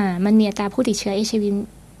มันมีอัตราผู้ติดเชื้อ HIV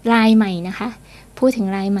รายใหม่นะคะพูดถึง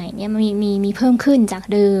รายใหม่เนี่ยมีเพิ่มขึ้นจาก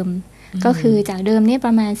เดิมก็คือจากเดิมเนี่ยป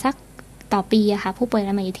ระมาณสักต่อปีอะค่ะผู้ป่วยร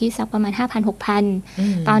ายใหม่อยู่ที่สักประมาณ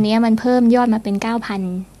 5,000-6,000 ตอนนี้มันเพิ่มยอดมาเป็น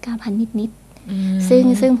 9,000 นิดๆ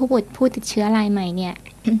ซึ่งผู้ติดเชื้อรายใหม่เนี่ย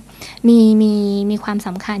มีความส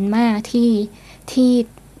ำคัญมากที่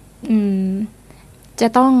จ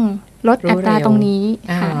ะต้องลดอัตราตรงนี้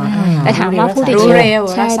ค่ะแต่ถามว่าผู้ติดเชื้อเร็ว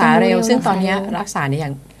รักษาเร็วซึ่งตอนนี้รักษาเนี่ยอย่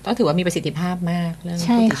างต้องถือว่ามีประสิทธิภาพมากเรื่อง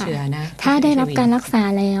ผู้ติดเชื้อนะถ้าได้รับการรักษา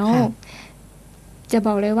แล้วจะบ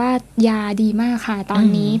อกเลยว่ายาดีมากค่ะตอน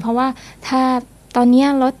นี้เพราะว่าถ้าตอนนี้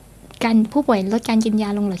ผู้ป่วยลดการกินยา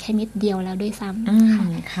ลงเหลือแค่เม็ดเดียวแล้วด้วยซ้ำค่ะ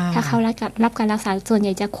ถ้าเขารับการรักษาส่วนให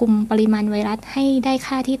ญ่จะคุมปริมาณไวรัสให้ได้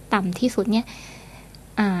ค่าที่ต่ำที่สุดเนี่ย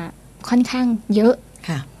ค่อนข้างเยอะ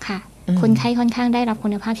ค่ะคนไข้ค่อนข้างได้รับคุ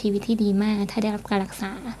ณภาพชีวิตที่ดีมากถ้าได้รับการรักษ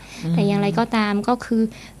าแต่อย่างไรก็ตามก็คือ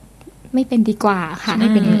ไม่เป็นดีกว่าค่ะไม่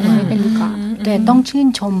เป็นดีกว่าแต่ต้องชื่น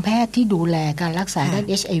ชมแพทย์ที่ดูแลการรักษาด้าน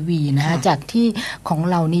HIV นะคะจากที่ของ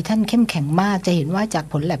เรานี่ท่านเข้มแข็งมากจะเห็นว่าจาก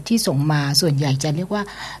ผลแลบที่ส่งมาส่วนใหญ่จะเรียกว่า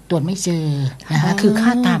ตรวจไม่เจอนะคะคือค่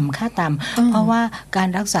าต่ำเพราะว่าการ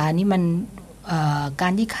รักษานี่มันกา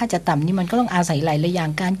รที่ค่าจะต่ำนี่มันก็ต้องอาศัยหลายอย่าง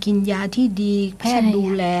การกินยาที่ดีแพทย์ดู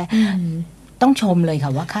แลต้องชมเลยค่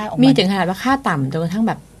ะว่าค่ามีถึงขนาดว่าค่าต่ำจนกระทั่ง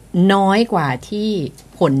แบบน้อยกว่าที่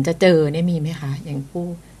ผลจะเจอเนี่ยมีไหมคะอย่างผู้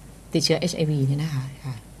ติดเชื้อ HIV เนี่ยนะคะ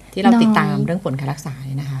ที่เราติดตามเรื่องผลการรักษาเ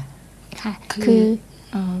นี่ยนะคะค่ะคื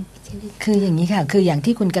ออย่างนี้ค่ะคืออย่าง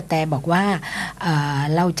ที่คุณกระแตบอกว่า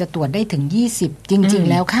เราจะตรวจได้ถึง20จริงๆ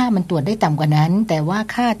แล้วค่ามันตรวจได้ต่ำกว่านั้นแต่ว่า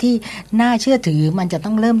ค่าที่น่าเชื่อถือมันจะต้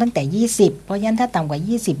องเริ่มตั้งแต่20เพราะฉะนั้นถ้าต่ำกว่า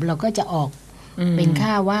20เราก็จะออกเป็นค่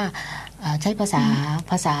าว่าใช้ภาษ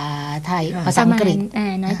าไทยภาษาอังกฤษ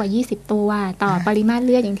น้อยกว่า20ตัวต่อปริมาตรเ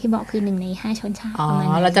ลือดอย่างที่บอกคือ1ใน5ชนชาติประมา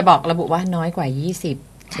ณเราจะบอกระบุว่าน้อยกว่า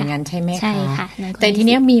20อย่างนั้นใช่ไหมคะใช่ค่ะแต่ที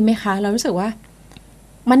นี้มีไหมคะเรารู้สึกว่า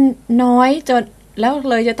มันน้อยจนแล้ว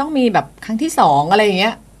เลยจะต้องมีแบบครั้งที่2อะไรอย่างเงี้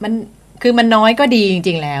ยมันน้อยก็ดีจ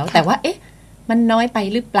ริงๆแล้วแต่ว่าเอ๊ะมันน้อยไป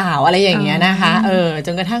หรือเปล่าอะไรอย่างเงี้ยนะคะจ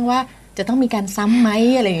นกระทั่งว่าจะต้องมีการซ้ำไหม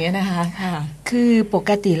อะไรอย่างเงี้ยนะคะคือป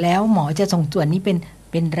กติแล้วหมอจะส่งตรวจนี้เ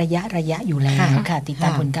ป็นระยะอยู่แล้วค่ะติดตา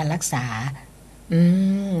มผลการรักษา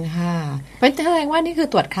ค่ะเป็นแสดงว่านี่คือ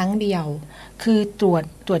ตรวจครั้งเดียวคือตรว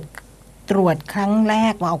จครั้งแร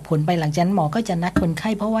กว่าออกผลไปหลังจากนั้นหมอก็จะนัดคนไข้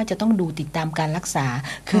เพราะว่าจะต้องดูติดตามการรักษา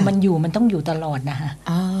คือมันต้องอยู่ตลอดนะคะ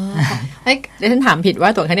เดี๋ยวฉันถามผิดว่า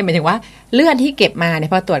ตรวจครั้งนี้หมายถึงว่าเลือดที่เก็บมาเนี่ย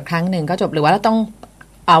พอตรวจครั้งหนึ่งก็จบหรือว่าเราต้อง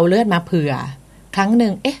เอาเลือดมาเผื่อครั้งหนึ่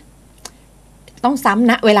งเอ๊ะต้องซ้ำ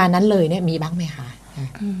ณเวลานั้นเลยเนี่ยมีบ้างไหมคะ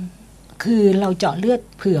คือเราเจาะเลือด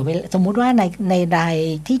เผื่อไว้สมมุติว่าในราย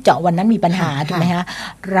ที่เจาะวันนั้นมีปัญหาถูกไหมคะ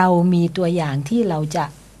เรามีตัวอย่างที่เราจะ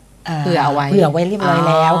เผื่อเอาไว้เรียบร้อย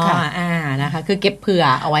แล้วค่ะนะคะคือเก็บเผื่อ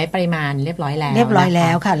เอาไว้ปริมาณเรียบร้อยแล้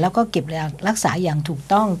วค่ะแล้วก็เก็บรักษาอย่างถูก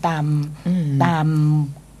ต้องตาม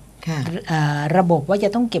ระบบว่าจะ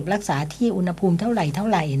ต้องเก็บรักษาที่อุณหภูมิเท่าไห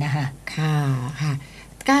ร่นะคะค่ะ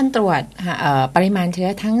การตรวจปริมาณเชื้อ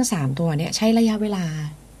ทั้ง3ตัวเนี่ยใช้ระยะเวลา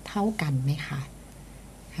เท่ากันไหมคะ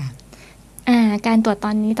ค่ะการตรวจต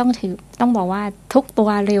อนนี้ต้องบอกว่าทุกตัว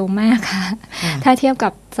เร็วมากค่ะถ้าเทียบกั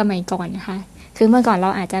บสมัยก่อนนะคะคือเมื่อก่อนเรา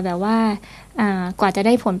อาจจะแบบว่ากว่าจะไ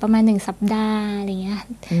ด้ผลประมาณ1สัปดาห์อะไรเงี้ย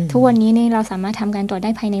ทุกวันนี้นี่เราสามารถทำการตรวจไ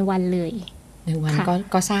ด้ภายในวันเลย1 วัน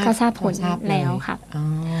ก็ทราบผลแล้วค่ะ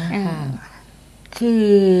คือ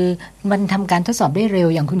มันทำการทดสอบได้เร็ว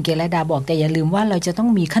อย่างคุณเกลดาบอกแต่อย่าลืมว่าเราจะต้อง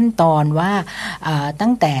มีขั้นตอนว่าตั้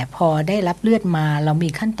งแต่พอได้รับเลือดมาเรามี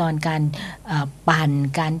ขั้นตอนการปั่น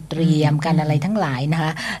การเตรียมการอะไรทั้งหลายนะค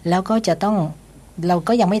ะแล้วก็จะต้องเรา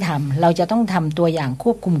ก็ยังไม่ทำเราจะต้องทำตัวอย่างค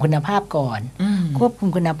วบคุมคุณภาพก่อนควบคุม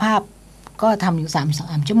คุณภาพก็ทำอยู่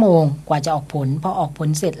3 ชั่วโมงกว่าจะออกผลพอออกผล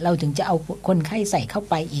เสร็จเราถึงจะเอาคนไข้ใส่เข้า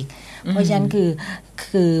ไปอีกเพราะฉะนั้น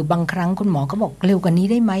คือบางครั้งคุณหมอก็บอกเร็วกว่านี้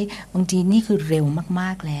ได้ไหมบางทีนี่คือเร็วม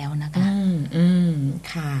ากๆแล้วนะคะ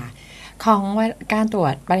ค่ะของการตรว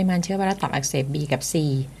จปริมาณเชื้อไวรัสตับอักเสบ B กับ C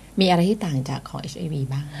มีอะไรที่ต่างจากของ HIV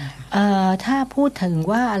บ้างนะคะถ้าพูดถึง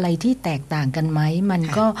ว่าอะไรที่แตกต่างกันไหมมัน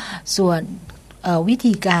ก็ส่วนวิ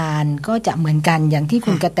ธีการก็จะเหมือนกันอย่างที่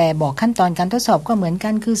คุณกระแตบอกขั้นตอนการทดสอบก็เหมือนกั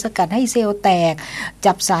นคือสกัดให้เซลล์แตก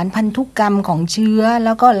จับสารพันธุกรรมของเชื้อแ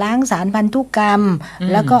ล้วก็ล้างสารพันธุกรรม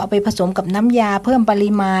แล้วก็เอาไปผสมกับน้ำยาเพิ่มป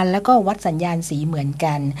ริมาณแล้วก็วัดสัญญาณสีเหมือน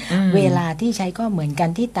กันเวลาที่ใช้ก็เหมือนกัน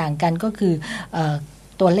ที่ต่างกันก็คือ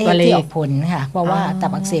ตัวเลขที่ออกผลค่ะเพราะว่าตั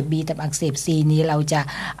บอักเสบ B ตับอักเสบ C นี้เราจะ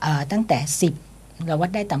ตั้งแต่10เราวัด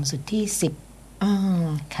ได้ต่ำสุดที่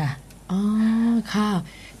10ค่ะค่ะ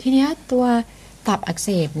ทีนี้ตัวตับอักเส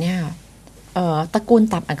บเนี่ยตระกูล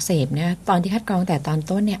ตับอักเสบเนี่ยตอนที่คัดกรองแต่ตอน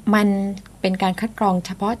ต้นเนี่ยมันเป็นการคัดกรองเ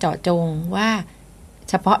ฉพาะเจาะจงว่า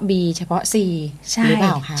เฉพาะ B เฉพาะ C หรือเป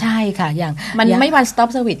ล่าคะใช่ค่ะอย่างมันไม่ one stop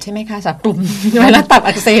service ใช่ไหมคะสำหรับกลุ่มไวรัสตับ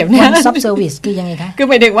อักเสบเนี่ย one stop service คือยังไงคะคือ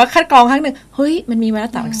หมายถึงว่าคัดกรองครั้งหนึ่งเฮ้ยมันมีไวรั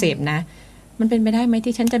สตับอักเสบนะมันเป็นไปได้ไหม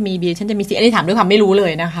ที่ฉันจะมี B ฉันจะมี C อันนี้ถามด้วยความไม่รู้เล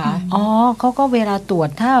ยนะคะเขาก็เวลาตรวจ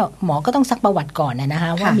ถ้าหมอก็ต้องซักประวัติก่อนนะค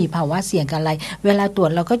ะว่ามีภาวะเสี่ยงกันอะไรเวลาตรวจ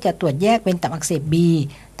เราก็จะตรวจแยกเป็นตับอักเสบ B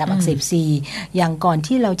ตับอักเสบ C อย่างก่อน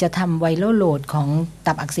ที่เราจะทำไวรัลโหลดของ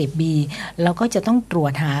ตับอักเสบ B เราก็จะต้องตรว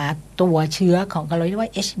จหาตัวเชื้อของเราเรียกว่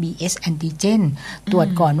า HBs antigen ตรวจ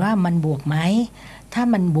ก่อนว่ามันบวกไหมถ้า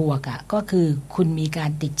มันบวกก็คือคุณมีกา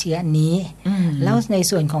รติดเชื้ออันนี้แล้วใน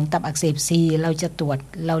ส่วนของตับอักเสบ C เราจะตรวจ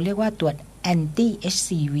เราเรียกว่าตรวจanti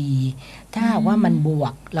HCV ถ้าว่ามันบว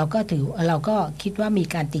กเราก็คิดว่ามี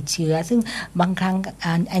การติดเชื้อซึ่งบางครั้ง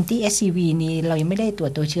anti HCV นี้เรายังไม่ได้ตรว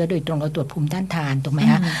จตัวเชื้อโดยตรงเราตรวจภูมิต้านทานถูกไหม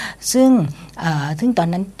คะซึ่งตอน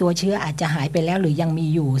นั้นตัวเชื้ออาจจะหายไปแล้วหรือยังมี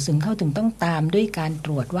อยู่ซึ่งเขาถึงต้องตามด้วยการต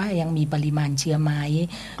รวจว่ายังมีปริมาณเชื้อไหม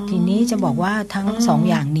ทีนี้จะบอกว่าทั้ง2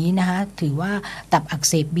 อย่างนี้นะคะถือว่าตับอัก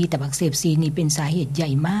เสบ B ตับอักเสบ C นี่เป็นสาเหตุใหญ่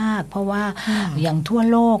มากเพราะว่าอย่างทั่ว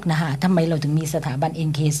โลกนะคะทำไมเราถึงมีสถาบัน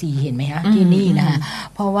NKC เห็นไหมคะที่นี่นะคะ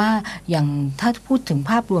เพราะว่าอย่างถ้าพูดถึง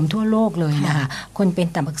ภาพรวมทั่วโลกเลยนะคะคนเป็น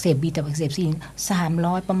ตับอักเสบ B ตับอักเสบ C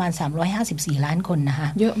ประมาณ354 ล้านคนนะคะ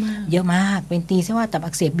เยอะมากเป็นตีซะว่าตับ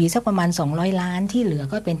อักเสบ B สักประมาณ200 ล้านที่เหลือ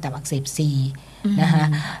ก็เป็นตับอักเสบ C นะคะ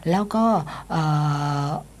แล้วก็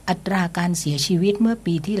อัตราการเสียชีวิตเมื่อ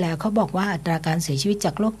ปีที่แล้วเขาบอกว่าอัตราการเสียชีวิตจ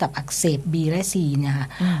ากโรคตับอักเสบ B และ C เนี่ย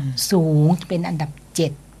สูงเป็นอันดับ7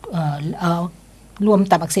รวม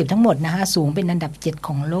ตับอักเสบทั้งหมดนะคะสูงเป็นอันดับ7ข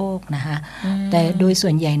องโลกนะคะแต่โดยส่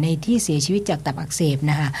วนใหญ่ในที่เสียชีวิตจากตับอักเสบ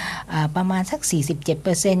นะคะประมาณสัก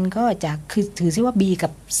 47% ก็จะคือถือซิว่า B กั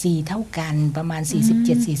บ C เท่ากันประมาณ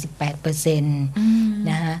 47-48% น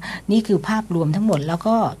ะคะนี่คือภาพรวมทั้งหมดแล้ว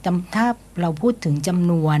ก็ถ้าเราพูดถึงจำ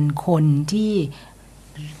นวนคนที่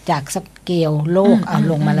จากสเกลโลกเอา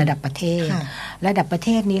ลงมาระดับประเท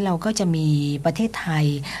ศนี้เราก็จะมีประเทศไทย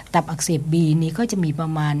ตับอักเสบ B นี้ก็จะมีปร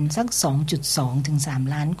ะมาณสัก 2.2 ถึง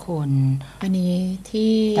 3 ล้านคนอันนี้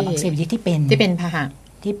ที่ตับอักเสบที่เป็นพาหะ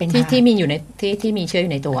ที่มีอยู่ในที่มีเชื้ออ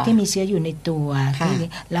ยู่ในตัวที่มีเชื้ออยู่ในตัว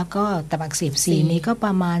แล้วก็ตับอักเสบ C นี้ก็ป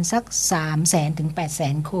ระมาณสัก 300,000 ถึง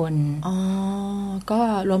 800,000 คนก็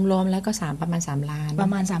รวมๆแล้วก็ประมาณ3 ล้านปร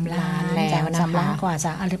ะมาณ3 ล้านแล้วนะคะ3 ล้านกว่า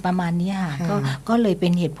อะไรประมาณนี้ค่ะก็เลยเป็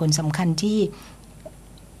นเหตุผลสำคัญที่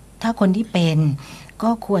ถ้าคนที่เป็นก็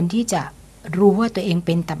ควรที่จะรู้ว่าตัวเองเ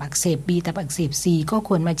ป็นตับอักเสบ B ตับอักเสบ C ก็ค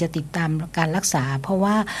วรมาจะติดตามการรักษาเพราะ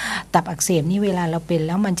ว่าตับอักเสบนี่เวลาเราเป็นแ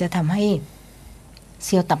ล้วมันจะทำให้เซ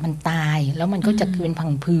ลล์ตับมันตายแล้วมันก็จะเป็นพั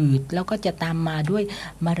งผืดแล้วก็จะตามมาด้วย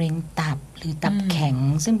มะเร็งตับหรือตับแข็ง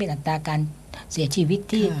ซึ่งเป็นอัตราการเสียชีวิต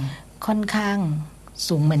ที่ค่อนข้าง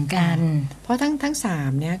สูงเหมือนกันเพราะทั้ง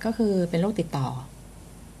3เนี่ยก็คือเป็นโรคติดต่อ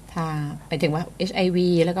ไปถึงว่า HIV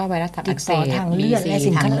แล้วก็ไวรัสตับอักเสบ ทางเลือดและ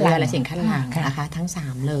สิ่งคัดหลั่งและสิ่งคัดหลั่งนะคะทั้ง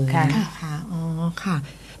3เลยนะคะอ๋อค่ะ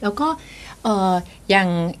แล้วก็อย่า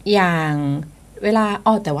งเวลา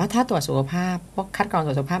แต่ว่าถ้าตรวจสุขภาพพวกคัดกรองต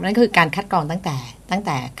รวจสุขภาพนั่นคือการคัดกรองตั้งแ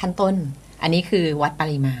ต่ขั้นต้นอันนี้คือวัดป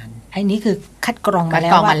ริมาณอันนี้คือคัดกรองมาแ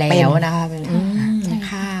ล้วนะคะ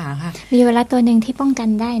ค่ะมีไวรัสตัวหนึ่งที่ป้องกัน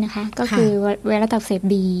ได้นะคะก็คือไวรัสตับอักเสบ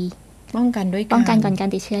B ป้องกันก่อนการ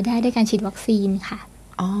ติดเชื้อได้ด้วยการฉีดวัคซีนค่ะ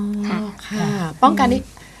อ๋อค่ะป้องกันนี่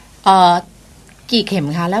กี่เข็ม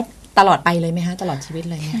คะแล้วตลอดไปเลยไหมคะตลอดชีวิต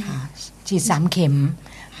เลยไหมคะฉีด3 เข็ม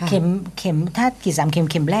ถ้าฉีด3 เ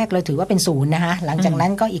ข็มแรกเราถือว่าเป็น0นะคะหลังจากนั้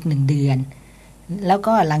นก็อีก1 เดือนแล้ว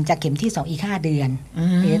ก็หลังจากเข็มที่2อีก5 เดือน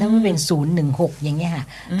ถ้าไม่เป็น0-16อย่างเงี้ยค่ะ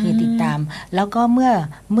คือติดตามแล้วก็เ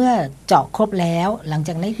มื่อเจาะครบแล้วหลังจ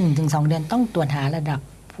ากนั้น 1-2 เดือนต้องตรวจหาระดับ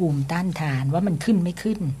ภูมิต้านทานว่ามันขึ้นไม่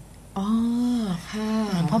ขึ้นอ๋อค่ะ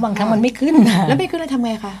เพราะบางครั้งมันไม่ขึ้นแล้วไม่ขึ้นแล้วทำไ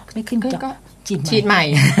งคะไม่ขึ้นก็ฉีดใหม่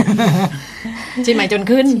ฉีดใหม่จน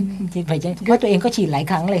ขึ้นฉีดไปเพราะตัวเองก็ฉีดหลาย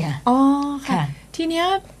ครั้งเลยค่ะอ๋อค่ะทีเนี้ย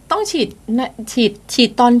ต้องฉีด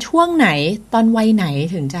ตอนช่วงไหนตอนวัยไหน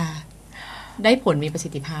ถึงจะได้ผลมีประสิ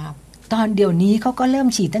ทธิภาพตอนเดี๋ยวนี้เขาก็เริ่ม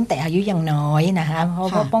ฉีดตั้งแต่อายุยังน้อยนะคะเพราะ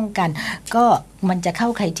ว่าป้องกันก็มันจะเข้า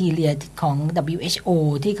ไครทีเรียของ WHO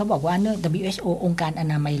ที่เขาบอกว่าเนื่อง WHO องค์การอ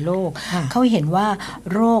นามัยโลกเขาเห็นว่า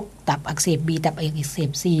โรคตับอักเสบ B ตับอักเส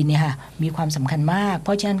บ C เนี่ยค่ะมีความสำคัญมากเพ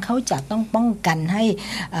ราะฉะนั้นเขาจะต้องป้องกันให้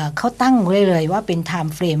เขาตั้งไว้เลยว่าเป็น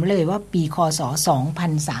time frame เลยว่าปีคศ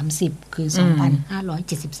2030คือ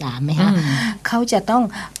2573ไหมคะเขาจะต้อง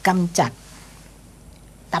กำจัด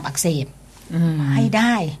ตับอักเสบให้ไ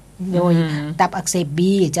ด้โดยตับอักเสบ B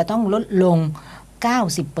จะต้องลดลง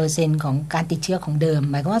 90% ของการติดเชื้อของเดิม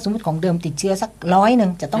หมายความว่าสมมติของเดิมติดเชื้อสัก100นึ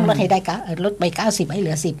งจะต้องลดให้ได้ลดไป90ให้เห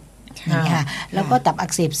ลือ10นี่ค่ะแล้วก็ตับอั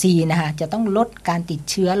กเสบ C นะคะจะต้องลดการติด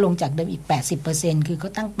เชื้อลงจากเดิมอีก 80% คือเขา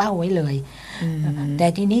ตั้งเป้าไว้เลยแต่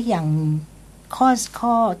ทีนี้อย่าง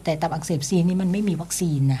ข้อแต่ตับอักเสบ C นี่มันไม่มีวัค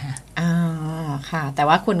ซีนนะคะค่ะแต่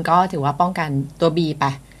ว่าคุณก็ถือว่าป้องกันตัว B ไป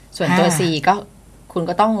ส่วนตัว C ก็คุณ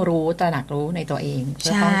ก็ต้องตระหนักรู้ในตัวเองเพื่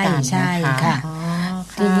อป้องกันใช่ค่ะ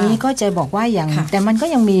ทีนี้ก็จะบอกว่าอย่างแต่มันก็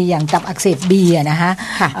ยังมีอย่างตับอักเสบ B นะคะ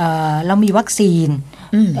เรามีวัคซีน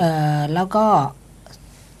แล้วก็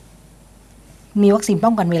มีวัคซีนป้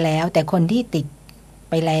องกันไว้แล้วแต่คนที่ติด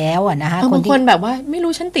ไปแล้วนะคะบางคนแบบว่าไม่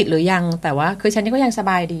รู้ฉันติดหรือยังแต่ว่าคือฉันก็ยังส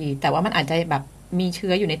บายดีแต่ว่ามันอาจจะแบบมีเชื้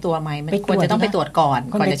ออยู่ในตัวไหมมันควรจะต้องไปตรวจก่อน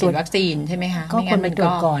จะฉีดวัคซีนใช่ไหมคะก็ควรไปตรว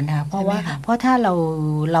จก่อนค่ะเพราะถ้าเ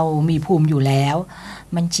รามีภูมิอยู่แล้ว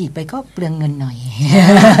มันฉีดไปก็เปลืองเงินหน่อย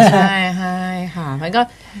ใช่ใช่ค่ะมันก็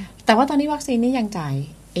แต่ว่าตอนนี้วัคซีนนี่ยังจ่าย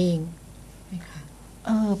เองไหมคะ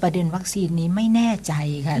ประเด็นวัคซีนนี้ไม่แน่ใจ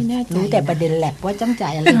ค่ะรู้แต่ประเด็นแลบว่าต้องจ่า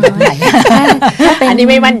ยอะไรแบบไหนอันนี้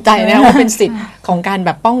ไม่มั่นใจนะว่าเป็นสิทธิ์ของการแบ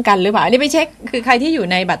บป้องกันหรือเปล่าอันนี้ไปเช็คคือใครที่อยู่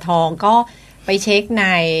ในบัตรทองก็ไปเช็คใน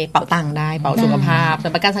เป๋าตังค์ได้เป๋าสุขภาพส่ว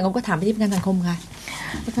นประกันสังคมก็ถามไปที่ประกันสังคมค่ะ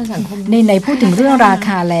ประกันสังคมในพูดถึงเรื่องราค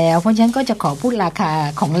าแล้วเพราะฉะนั้นก็จะขอพูดราคา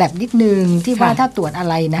ของแลบนิดนึงที่ว่าถ้าตรวจอะ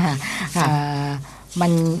ไรนะคะ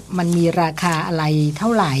มันมีราคาอะไรเท่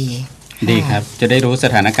าไหร่ดีครับจะได้รู้ส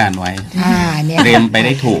ถานการณ์ไว้เตรียมไปไ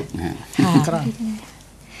ด้ถูก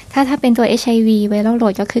ถ้าเป็นตัว HIV ไวรัลโหล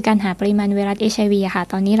ดก็คือการหาปริมาณไวรัส HIV อะค่ะ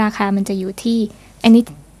ตอนนี้ราคามันจะอยู่ที่อันนี้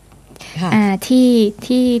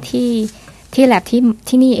ที่แลบ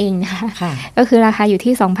ที่นี่เองนะคะก็คือราคาอยู่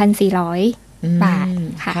ที่ 2,400 บาท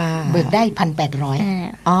ค่ะเบิกได้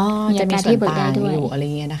 1,800 จะมีส่วนต่างอยู่อะไร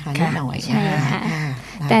เงี้ยนะคะนิดหน่อยใช่ค่ะ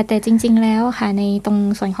แต่จริงๆแล้วค่ะในตรง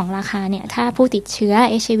ส่วนของราคาเนี่ยถ้าผู้ติดเชื้อ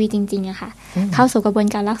HIV จริงๆอะค่ะเข้าสู่กระบวน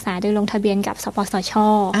การรักษาโดยลงทะเบียนกับสปสช.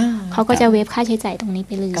เขาก็จะเวฟค่าใช้จ่ายตรงนี้ไ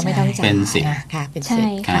ปเลยก็ไม่ต้องจ่ายเป็นสิทธิ์ค่ะเป็นสิท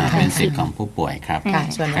ธิ์เป็นสิทธิ์ของผู้ป่วยครับ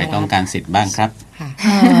ใครต้องการสิทธิ์บ้างครับ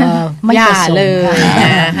ไม่อย่าเลย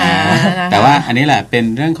แต่ว่าอันนี้แหละเป็น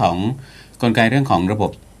เรื่องของกลไกเรื่องของระบ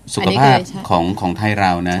บสุขภาพของไทยเร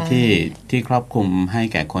านะที่ครอบคลุมให้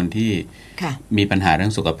แก่คนที่มีปัญหาเรื่อ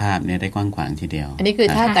งสุขภาพเนี่ยได้กว้างขวางทีเดียวอันนี้คือ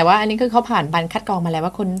แต่ว่าอันนี้คือเขาผ่านการคัดกรองมาแล้วว่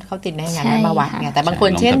าคนเขาติดในงานมาวัดไงแต่บางค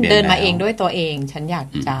นเช่นเดินมาเองด้วยตัวเองฉันอยาก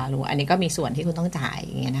จะรู้อันนี้ก็มีส่วนที่คุณต้องจ่ายอ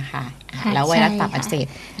ย่างเงี้ยนะคะแล้วไวรัสตับอักเสบ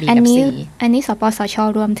B กับ C อันนี้สปสช.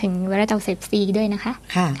รวมถึงไวรัสตับอักเสบ C ด้วยนะคะ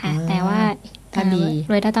แต่ว่าถ้ามี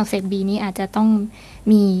ไวรัสตับอักเสบ B นี้อาจจะต้อง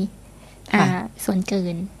มีส่วนเกิ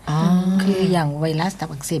นคืออย่างไวรัสตับ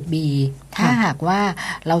อักเสบ B ถ้าหากว่า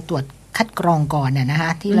เราตรวจคัดกรองก่อนนะค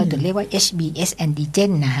ะที่เราตรวจเรียกว่า HBs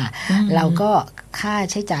antigen นะคะเราก็ค่า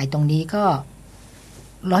ใช้จ่ายตรงนี้ก็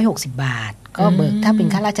160 บาทก็เบิกถ้าเป็น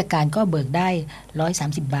ข้าราชการก็เบิกได้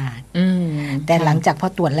130 บาทแต่หลังจากพอ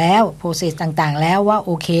ตรวจแล้วโปรเซสต่างๆแล้วว่าโ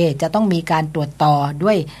อเคจะต้องมีการตรวจต่อด้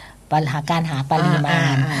วยการหาปริมา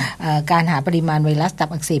ณการหาปริมาณไวรัสตับ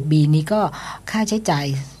อักเสบ B นี้ก็ค่าใช้จ่าย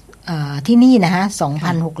ที่นี่นะฮะ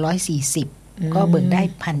 2,640 ก็เบิกได้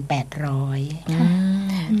 1,800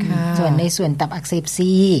 ส่วนในส่วนตับอักเสบ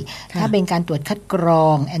ซีถ้าเป็นการตรวจคัดกรอ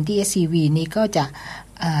งแอนตี้ HCV นี้ก็จะ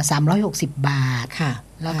360 บาท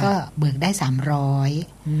แล้วก็เบิกได้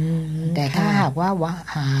300แต่ถ้าหากว่า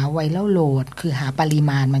หาไวรัลโหลดคือหาปริ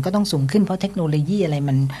มาณมันก็ต้องสูงขึ้นเพราะเทคโนโลยีอะไร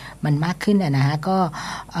มันมากขึ้นนะฮะก็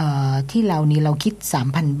ที่เรานี่เราคิด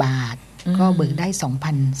 3,000 บาทก็เบิกได้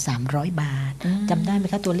 2,300 บาทจำได้ไหม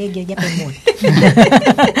คะตัวเลขเยอะแยะไปหมด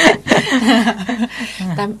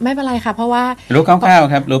แต่ไม่เป็นไรค่ะเพราะว่ารู้คร่าว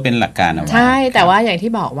ๆครับรู้เป็นหลักการเอาไว้ใช่แต่ว่าอย่าง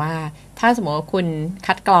ที่บอกว่าถ้าสมมติว่าคุณ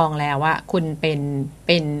คัดกรองแล้วว่าคุณเ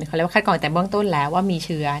ป็นเขาเรียกว่าคัดกรองแต่เบื้องต้นแล้วว่ามีเ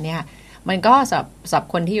ชื้อเนี่ยมันก็สำหรับ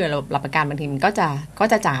คนที่อยู่ระบบประกันบางทีมันก็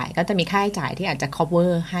จะจ่ายก็จะมีค่าใช้จ่ายที่อาจจะ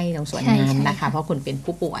cover ให้ตรงส่วนนั้นนะคะเพราะคุณเป็น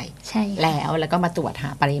ผู้ป่วยแล้วก็มาตรวจหา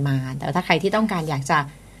ปริมาณแต่ถ้าใครที่ต้องการอยากจะ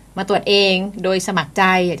มาตรวจเองโดยสมัครใจ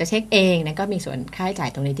อยากจะเช็คเองนั่นก็มีส่วนค่าใช้จ่าย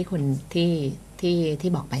ตรงนี้ที่คุณ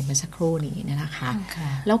ที่บอกไปเมื่อสักครู่นี้นะคะ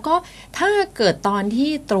แล้วก็ถ้าเกิดตอนที่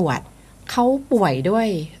ตรวจเขาป่วยด้วย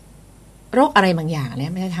โรคอะไรบางอย่างเนี่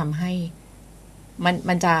ยมันจะทำให้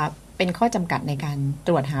มันจะเป็นข้อจำกัดในการต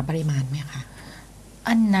รวจหาปริมาณไหมคะ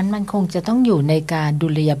อันนั้นมันคงจะต้องอยู่ในการดุ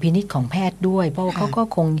ลยพินิจของแพทย์ด้วยเพราะว่าเขาก็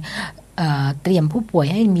คงเตรียมผู้ป่วย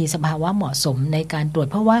ให้มีสภาวะเหมาะสมในการตรวจ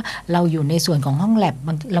เพราะว่าเราอยู่ในส่วนของห้องแลบ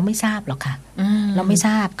เราไม่ทราบหรอกค่ะเราไม่ท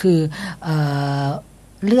ราบคือ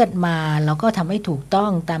เลือดมาเราก็ทำให้ถูกต้อ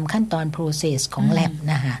งตามขั้นตอน process ของ lab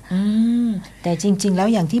นะคะแต่จริงๆแล้ว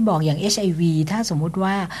อย่างที่บอกอย่าง HIV ถ้าสมมุติ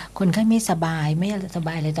ว่าคนไข้ไม่สบาย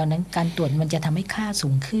เลยตอนนั้นการตรวจมันจะทำให้ค่าสู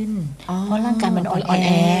งขึ้นเพราะร่างกายมันอ่อนแอ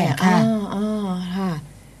ค่ะ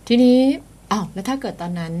ทีนี้แล้วถ้าเกิดตอ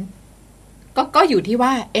นนั้นก็อยู่ที่ว่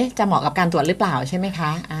าจะเหมาะกับการตรวจหรือเปล่าใช่ไหมค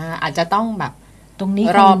ะอาจจะต้องแบบตรงนี้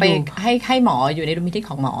รอไปให้หมออยู่ในดุลพินิจ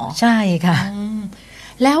ของหมอใช่ค่ะ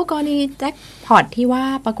แล้วกรณีแจ็คพอตที่ว่า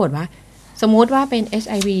ปรากฏว่าสมมุติว่าเป็น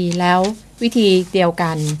HIV แล้ววิธีเดียว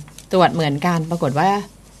กันตรวจเหมือนกันปรากฏว่า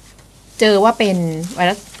เจอว่าเป็นไว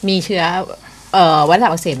รัสมีเชื้อไวรัส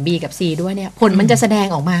อักเสบ B กับ C ด้วยเนี่ยผลมันจะแสดง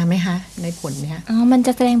ออกมาไหมคะในผลเนี่ยมันจ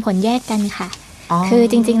ะแสดงผลแยกกันค่ะคือ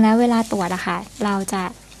จริงๆแล้วเวลาตรวจอะค่ะเราจะ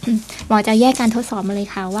หมอจะแยกการทดสอบมาเลย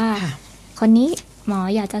ค่ะว่าคนนี้หมอ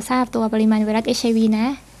อยากจะทราบตัวปริมาณไวรัส HIV นะ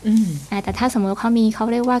แต่ถ้าสมมติเขา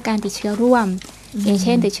เรียกว่าการติดเชื้อร่วมอย่างเ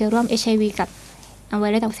ช่นติดเชื้อร่วม HIV กับไว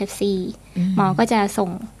รัสอักเสบ C หมอก็จะส่ง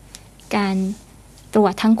การตรว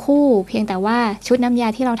จทั้งคู่เพียงแต่ว่าชุดน้ำยา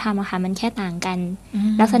ที่เราทำอะค่ะมันแค่ต่างกัน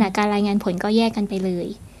ลักษณะการรายงานผลก็แยกกันไปเลย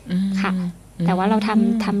ค่ะแต่ว่าเรา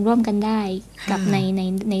ทำร่วมกันได้กับ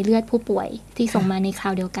ในเลือดผู้ป่วยที่ส่งมาในครา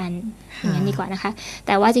วเดียวกันอย่างนั้นดีกว่านะคะแ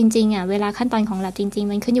ต่ว่าจริงๆเวลาขั้นตอนของเราจริง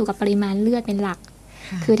ๆมันขึ้นอยู่กับปริมาณเลือดเป็นหลัก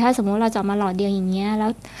คือถ้าสมมติเราจะมาหลอดเดียวอย่างเงี้ยแ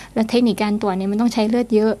ล้วเทคนิคการตรวจเนี่ยมันต้องใช้เลือด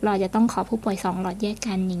เยอะเราจะต้องขอผู้ป่วย2หลอดแยก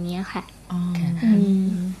กันอย่างเงี้ยค่ะ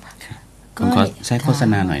ผมขอใช้โฆษ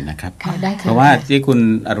ณาหน่อยนะครับเพราะว่าที่คุณ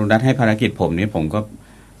อรุณรัตน์ให้ภารกิจผมนี่ผมก็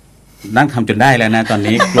นั่งทำจนได้แล้วนะตอน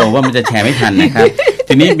นี้กลัวว่ามันจะแชร์ไม่ทันนะครับ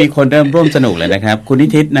ทีนี้มีคนเริ่มร่วมสนุกเลยนะครับคุณนิ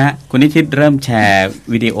ตินะคุณนิติเริ่มแชร์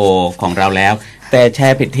วิดีโอของเราแล้วแต่แช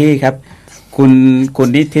ร์ผิดที่ครับคุณ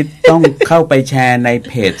นิติต้องเข้าไปแชร์ในเ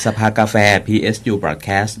พจสภากาแฟ PSU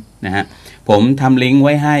Broadcast นะฮะผมทำลิงก์ไ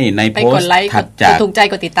ว้ให้ในโพสต์ถัดจากถูกใจ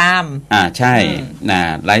กดติดตามใช่นะ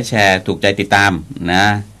ไลค์แชร์ถูกใจติดตามนะ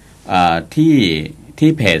ที่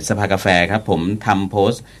เพจสภากาแฟครับผมทำโพ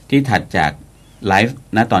สต์ที่ถัดจากไลฟ์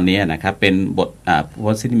ณตอนนี้นะครับเป็นบทโพ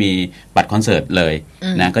สต์ที่มีบัตรคอนเสิร์ตเลย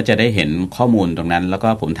นะก็จะได้เห็นข้อมูลตรงนั้นแล้วก็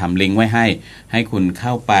ผมทำลิงก์ไว้ให้คุณเข้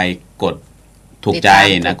าไปกดถูกใจ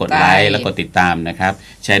นะกดไลค์แล้วกดติดตามนะครับ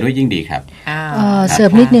แชร์ด้วยยิ่งดีครับเสริ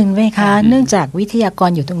มนิดนึงไหมคะเนื่องจากวิทยากร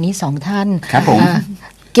อยู่ตรงนี้2ท่านครับผม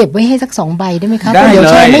เก็บไว้ให้สัก2ใบได้ไหมคะเดี๋ยว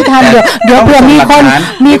แชร์ไม่ทันเดี๋ยวเผื่อ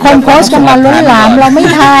มีคนโพสต์กันมาล้นหลามเราไม่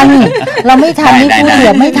ทันนี่พูดเดี๋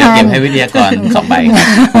ยวไม่ทันเก็บให้วิทยากร2ใบ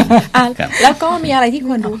แล้วก็มีอะไรที่ค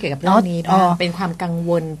วรรู้เกี่ยวกับเรื่องนี้เป็นความกังว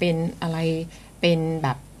ลเป็นอะไรเป็นแบ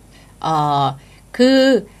บคือ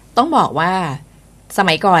ต้องบอกว่าส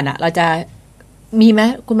มัยก่อนเราจะมีไหม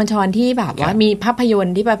คุณบัญชรที่แบบว่ามีภาพยนต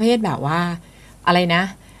ร์ที่ประเภทแบบว่าอะไรนะ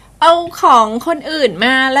เอาของคนอื่นม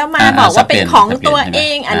าแล้วมาบอกว่าเป็นของตัวเอ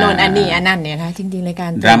งอันโน้นอันนี้อันนั้นเนี่ยนะจริงๆในกา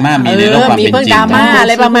รดราม่ามีในโลกความเป็นจริงมีเพิ่งดราม่าอะ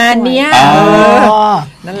ไรประมาณเนี้ย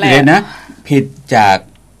นั่นแหละนะผิดจาก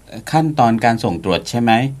ขั้นตอนการส่งตรวจใช่ไห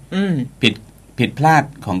มผิดพลาด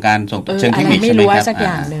ของการส่งตรวจเชิงเทคนิคใช่ไหมครับ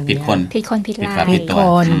ผิดคนผิดลายผิดค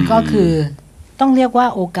นก็คือต้องเรียกว่า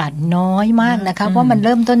โอกาสน้อยมากนะคะเพราะมันเ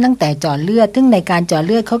ริ่มต้นตั้งแต่เจาะเลือดซึ่งในการเจาะเ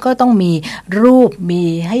ลือดเขาก็ต้องมีรูปมี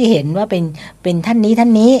ให้เห็นว่าเป็นท่าน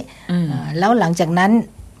นี้แล้วหลังจากนั้น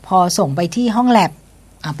พอส่งไปที่ห้องแลบ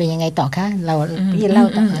เป็นยังไงต่อคะพี่เล่า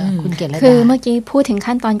ต่อคุณเกศคือเมื่อกี้พูดถึง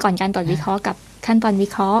ขั้นตอนก่อนการตรวจวิเคราะห์กับ ขั้นตอนวิ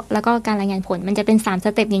เคราะห์แล้วก็การรายงานผลมันจะเป็น3ส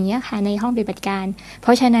เต็ปอย่างนี้ค่ะในห้องปฏิบัติการเพร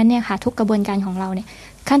าะฉะนั้นเนี่ยค่ะทุกกระบวนการของเราเนี่ย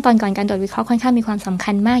ขั้นตอนก่อนการตรวจวิเคราะห์ค่อนข้างมีความสำ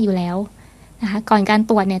คัญมากอยู่แล้วนะคะก่อนการ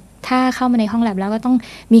ตรวจเนี่ยถ้าเข้ามาในห้องแลบแล้วก็ต้อง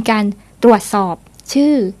มีการตรวจสอบ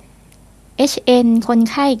ชื่อ HN คน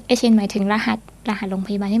ไข้ HN หมายถึงรหัสโรงพ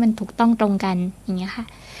ยาบาลให้มันถูกต้องตรงกันอย่างเงี้ยค่ะ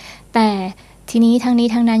แต่ทีนี้ทั้ง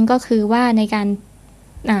นั้นก็คือว่าในการ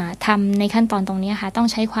ทำในขั้นตอนตรงนี้ค่ะต้อง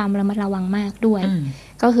ใช้ความระมัดระวังมากด้วย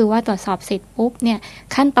ก็คือว่าตรวจสอบเสร็จปุ๊บเนี่ย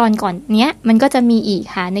ขั้นตอนก่อนเนี้ยมันก็จะมีอีก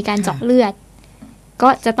ค่ะในการเจาะเลือดก็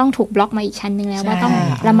จะต้องถูกบล็อกมาอีกชั้นนึงแล้วว่าต้อง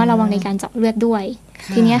ระมัดระวังในการเจาะเลือดด้วย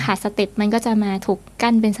ทีนี้ค่ะสเต็ปมันก็จะมาถูก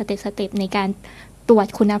กั้นเป็นสเต็ปในการตรวจ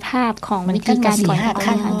คุณภาพของวิธีการก่อน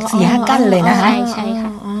4-5กั้นเลยนะคะใช่ค่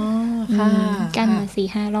ะกั้นมา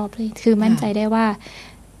 4-5 รอบเลยคือมั่นใจได้ว่า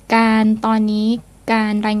การตอนนี้กา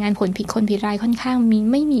รรายงานผลผิดคนผิดรายค่อนข้าง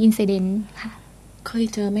ไม่มีอินซิเดนต์ค่ะเคย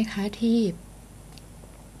เจอไหมคะที่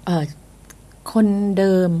คนเ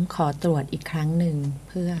ดิมขอตรวจอีกครั้งหนึ่ง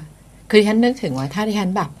เพื่อคือที่ฉันนึกถึงว่าถ้าที่ฉัน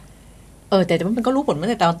แบบแต่ว่ามันก็รู้ผลตั้ง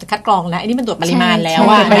แต่ตอนคัดกรองแล้วอันนี้มันตรวจปริมาณแล้ว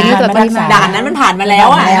อ่ะด่านนั้นมันผ่านมาแล้ว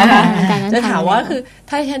อ่ะจะถามว่าคือ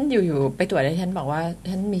ถ้าฉันอยู่ๆไปตรวจแล้วฉันบอกว่า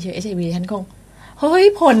ฉันมีเชื้อ HIV ฉันคงเฮ้ย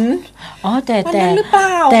ผลแต่หรือเปล่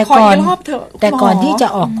าแต่ก่อนที่จะ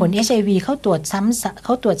ออกผล HIV เขาตรว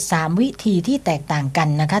จ3วิธีที่แตกต่างกัน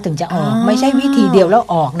นะคะถึงจะออกไม่ใช่วิธีเดียวแล้ว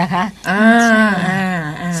ออกนะคะ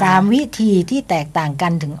3วิธีที่แตกต่างกั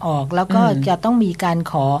นถึงออกแล้วก็จะต้องมีการ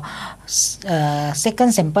ขอ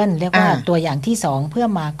second sample เรียกว่าตัวอย่างที่2เพื่อ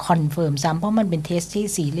มาคอนเฟิร์มซ้ำเพราะมันเป็นเทสที่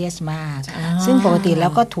ซีเรียสมากซึ่งปกติแล้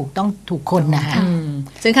วก็ถูกคนนะคะ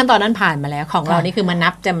ซึ่งขั้นตอนนั้นผ่านมาแล้วของเรานี่คือมานั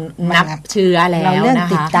บเชื้อแล้วเราเรื่อง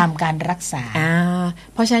ติดตามการรักษา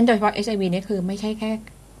เพราะฉะนั้นโดยเฉพาะ HIV นี่คือไม่ใช่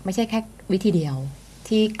แค่วิธีเดียว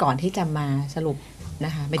ที่ก่อนที่จะมาสรุปน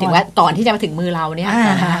ะคะหมายถึงว่าก่อนที่จะมาถึงมือเราเนี่ย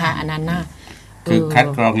นะคะอันนั้นน่ะคือคัด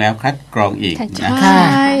กรองแล้วคัดกรองอีกนะใ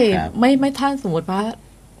ช่ไม่ถ้าสมมติว่า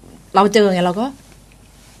เราเจอไงเราก็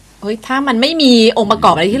เฮ้ยถ้ามันไม่มีองค์ประก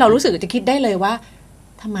อบอะไรที่เรารู้สึกจะคิดได้เลยว่า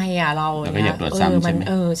ทำไมเราก็อยากตรวจซ้ำใช่ไหม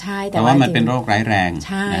ใช่แต่ว่ามันเป็นโรคร้ายแรง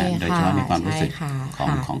โดยเฉพาะในความรู้สึก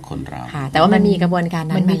ของคนเราแต่ว่ามันมีกระบวนการ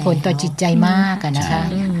นั้นมันมีผลต่อจิตใจมากนะคะ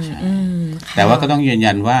แต่ว่าก็ต้องยืน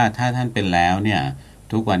ยันว่าถ้าท่านเป็นแล้วเนี่ย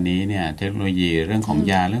ทุกวันนี้เนี่ยเทคโนโลยีเรื่องของ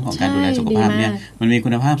ยาเรื่องของการดูแลสุขภาพเนี่ยมันมีคุ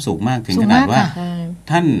ณภาพสูงมากถึงขนาดว่า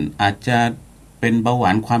ท่านอาจจะเป็นเบาหว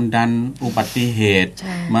านความดันอุบัติเหตุ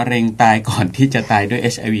มะเร็งตายก่อนที่จะตายด้วย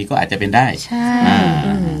HIV ก็อาจจะเป็นได้ใช่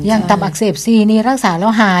อย่างตับอักเสบซีนี่รักษาแล้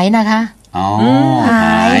วหายนะคะห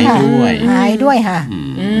ายด้วยค่ะ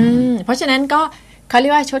เพราะฉะนั้นก็เขาเรี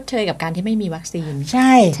ยกว่าชดเชยกับการที่ไม่มีวัคซีนใ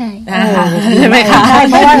ช่ใช่ไหมคะใช่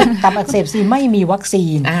เพราะว่าตับอักเสบซีไม่มีวัคซี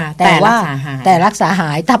นแต่รักษาห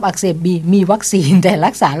ายตับอักเสบบีมีวัคซีนแต่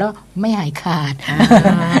รักษาแล้วไม่หายขาด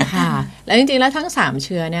ค่ะแล้วจริงๆแล้วทั้ง3เ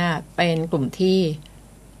ชื้อเนี่ยเป็นกลุ่มที่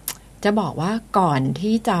จะบอกว่าก่อน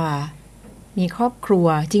ที่จะมีครอบครัว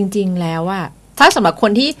จริงๆแล้วว่าถ้าสำหรับค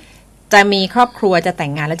นที่จะมีครอบครัวจะแต่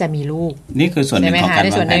งงานแล้วจะมีลูกนี่คือส่วนหนึ่งของการ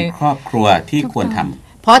วางแผนครอบครัวที่ควรทำ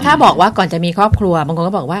เพราะถ้าบอกว่าก่อนจะมีครอบครัวบางคน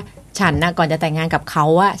ก็บอกว่าฉันนะก่อนจะแต่งงานกับเขา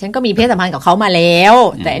อะฉันก็มีเพศสัมพันธ์กับเขามาแล้ว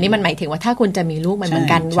แต่อันนี้มันหมายถึงว่าถ้าคุณจะมีลูกมันเป็น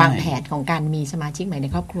การวางแผนของการมีสมาชิกใหม่ใน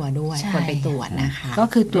ครอบครัวด้วยควรไปตรวจนะคะก็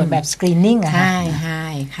คือตรวจแบบสกรีนนิ่งอะใช่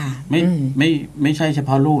ค่ะไม่ใช่เฉพ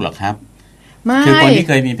าะลูกหรอกครับคือคนที่เ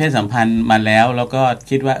คยมีเพศสัมพันธ์มาแล้วก็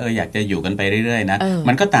คิดว่าอยากจะอยู่กันไปเรื่อยๆนะ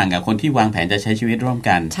มันก็ต่างกับคนที่วางแผนจะใช้ชีวิตร่วม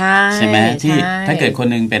กันใช่ไหมที่ถ้าเกิดคน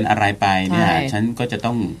นึงเป็นอะไรไปเนี่ยฉันก็จะ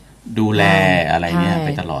ต้องดูแลอะไรเนี่ยไป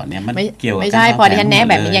ตลอดเนี่ยมันเกี่ยวกับไม่ใช่พอดิฉันแนะ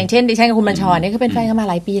แบบอย่างเช่นดิฉันกับคุณบัญชรเนี่ยก็เป็นแฟนกันมา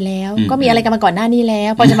หลายปีแล้วก็มีอะไรกันมาก่อนหน้านี้แล้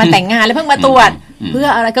วพอจะมาแต่งงานแล้วเพิ่งมาตรวจเพื่อ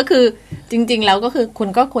อะไรก็คือจริงๆแล้วก็คือคุณ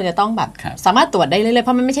ก็ควรจะต้องแบบสามารถตรวจได้เรื่อยๆเพ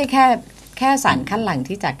ราะมันไม่ใช่แค่สารคัดหลั่ง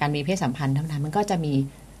ที่จากการมีเพศสัมพันธ์เท่านั้นมันก็จะมี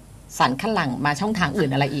สารคัดหลั่งมาช่องทางอื่น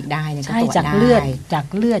อะไรอีกได้เนี่ยก็ตรวจได้จาก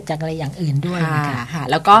เลือดจากอะไรอย่างอื่นด้วยค่ะ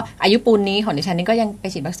แล้วก็อายุปูนนี้ของดิฉันนี่ก็ยังไป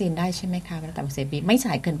ฉีดวัคซีนได้ใช่ไหมคะตั้งแต่เสปีไม่ส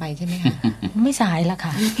ายเกินไปใช่ไหมคะไม่สายละ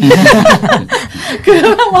ค่ะคือ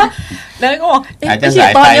ว่าแล้วก็บอกไปฉีด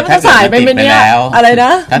ตอนนี้มันสายไปไหมเนี่ยอะไรน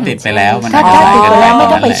ะถ้าติดไปแล้วมันถ้าติดไปแล้วไม่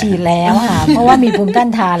ต้องไปฉีดแล้วค่ะเพราะว่ามีภูมิต้าน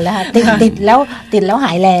ทานแล้วค่ะติดแล้วห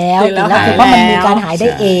ายแล้วคือว่ามันมีการหายได้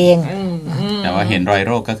เองแต่ว่าเห็นรอยโ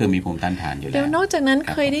รคก็คือมีภูมิต้านทานอยู่แล้วนอกจากนั้น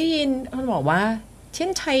เคยได้ยินเขาบอกว่าเช่น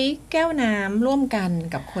ใช้แก้วน้ำร่วมกัน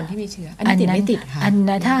กับคนที่มีเชื้ออันนี้ติดไม่ติดค่ะอัน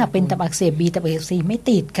นั้นถ้าเป็นตับอักเสบบีตับอักเสบซีไม่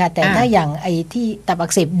ติดค่ะแต่ถ้าอย่างไอ้ที่ตับอั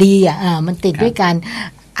กเสบดีมันติดด้วยการ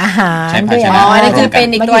อาหาร ใช้ภาชนะ อันนี้คือเป็น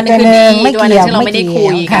อีกตัวนึงคือดี ไม่ ตัว เกี่ นึ ยว งที่เราไม่ได้คุ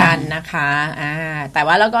ย ค่ะ กันนะคะแต่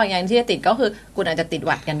ว่าแล้วก็อย่างที่จะติดก็คือคุณอาจจะติดห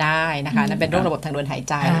วัดกันได้นะคะนั่นเป็นโรคระบบทางเดินหาย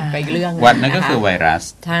ใจไปอีกเรื่อง หวัดนั่นก็คือไวรัส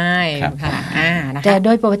ใช่ค่ะนะคะ แต่โด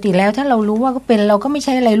ยปกติแล้วถ้าเรารู้ว่าก็เป็นเราก็ไม่ใ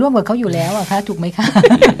ช่อะไรร่วมกับเขาอยู่แล้วอะคะถูกไหมคะ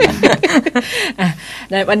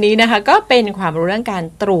ในวันนี้นะคะก็เป็นความรู้เรื่องการ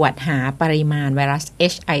ตรวจหาปริมาณไวรัส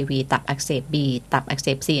HIV ตับอักเสบ B ตับอักเส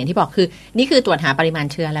บ C อย่างที่บอกคือนี่คือตรวจหาปริมาณ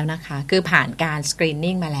เชื้อแล้วนะคะคือผ่านการสกรีน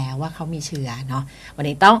นิ่งมาแล้วว่าเขามีเชื้อเนาะวัน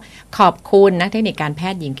นี้ต้องขอบคุณนักเทคนิคการแพ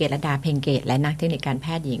ทย์หญิงเกษรดาเพ็งเกตและนักเทคนิคการแพ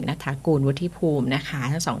ทย์หญิงณัฐกูลวุฒิภูมินะคะ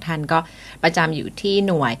ทั้งสองท่านก็ประจำอยู่ที่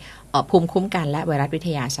หน่วยภูมิคุ้มกันและไวรัสวิท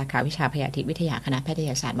ยาสาขาวิชาพยาธิวิทยาคณะแพท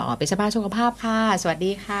ยศาสตร์มอ.เป็นสภาสุขภาพค่ะสวัส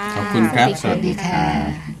ดีค่ะขอบคุณครับสวัสดีค่ะ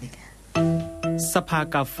สภา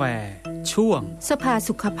กาแฟช่วงสภา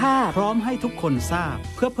สุขภาพพร้อมให้ทุกคนทราบ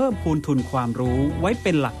เพื่อเพิ่มพูนทุนความรู้ไว้เ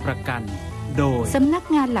ป็นหลักประกันโดยสำนัก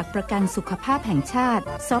งานหลักประกันสุขภาพแห่งชาติ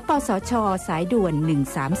สปสช.สายด่วน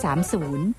1330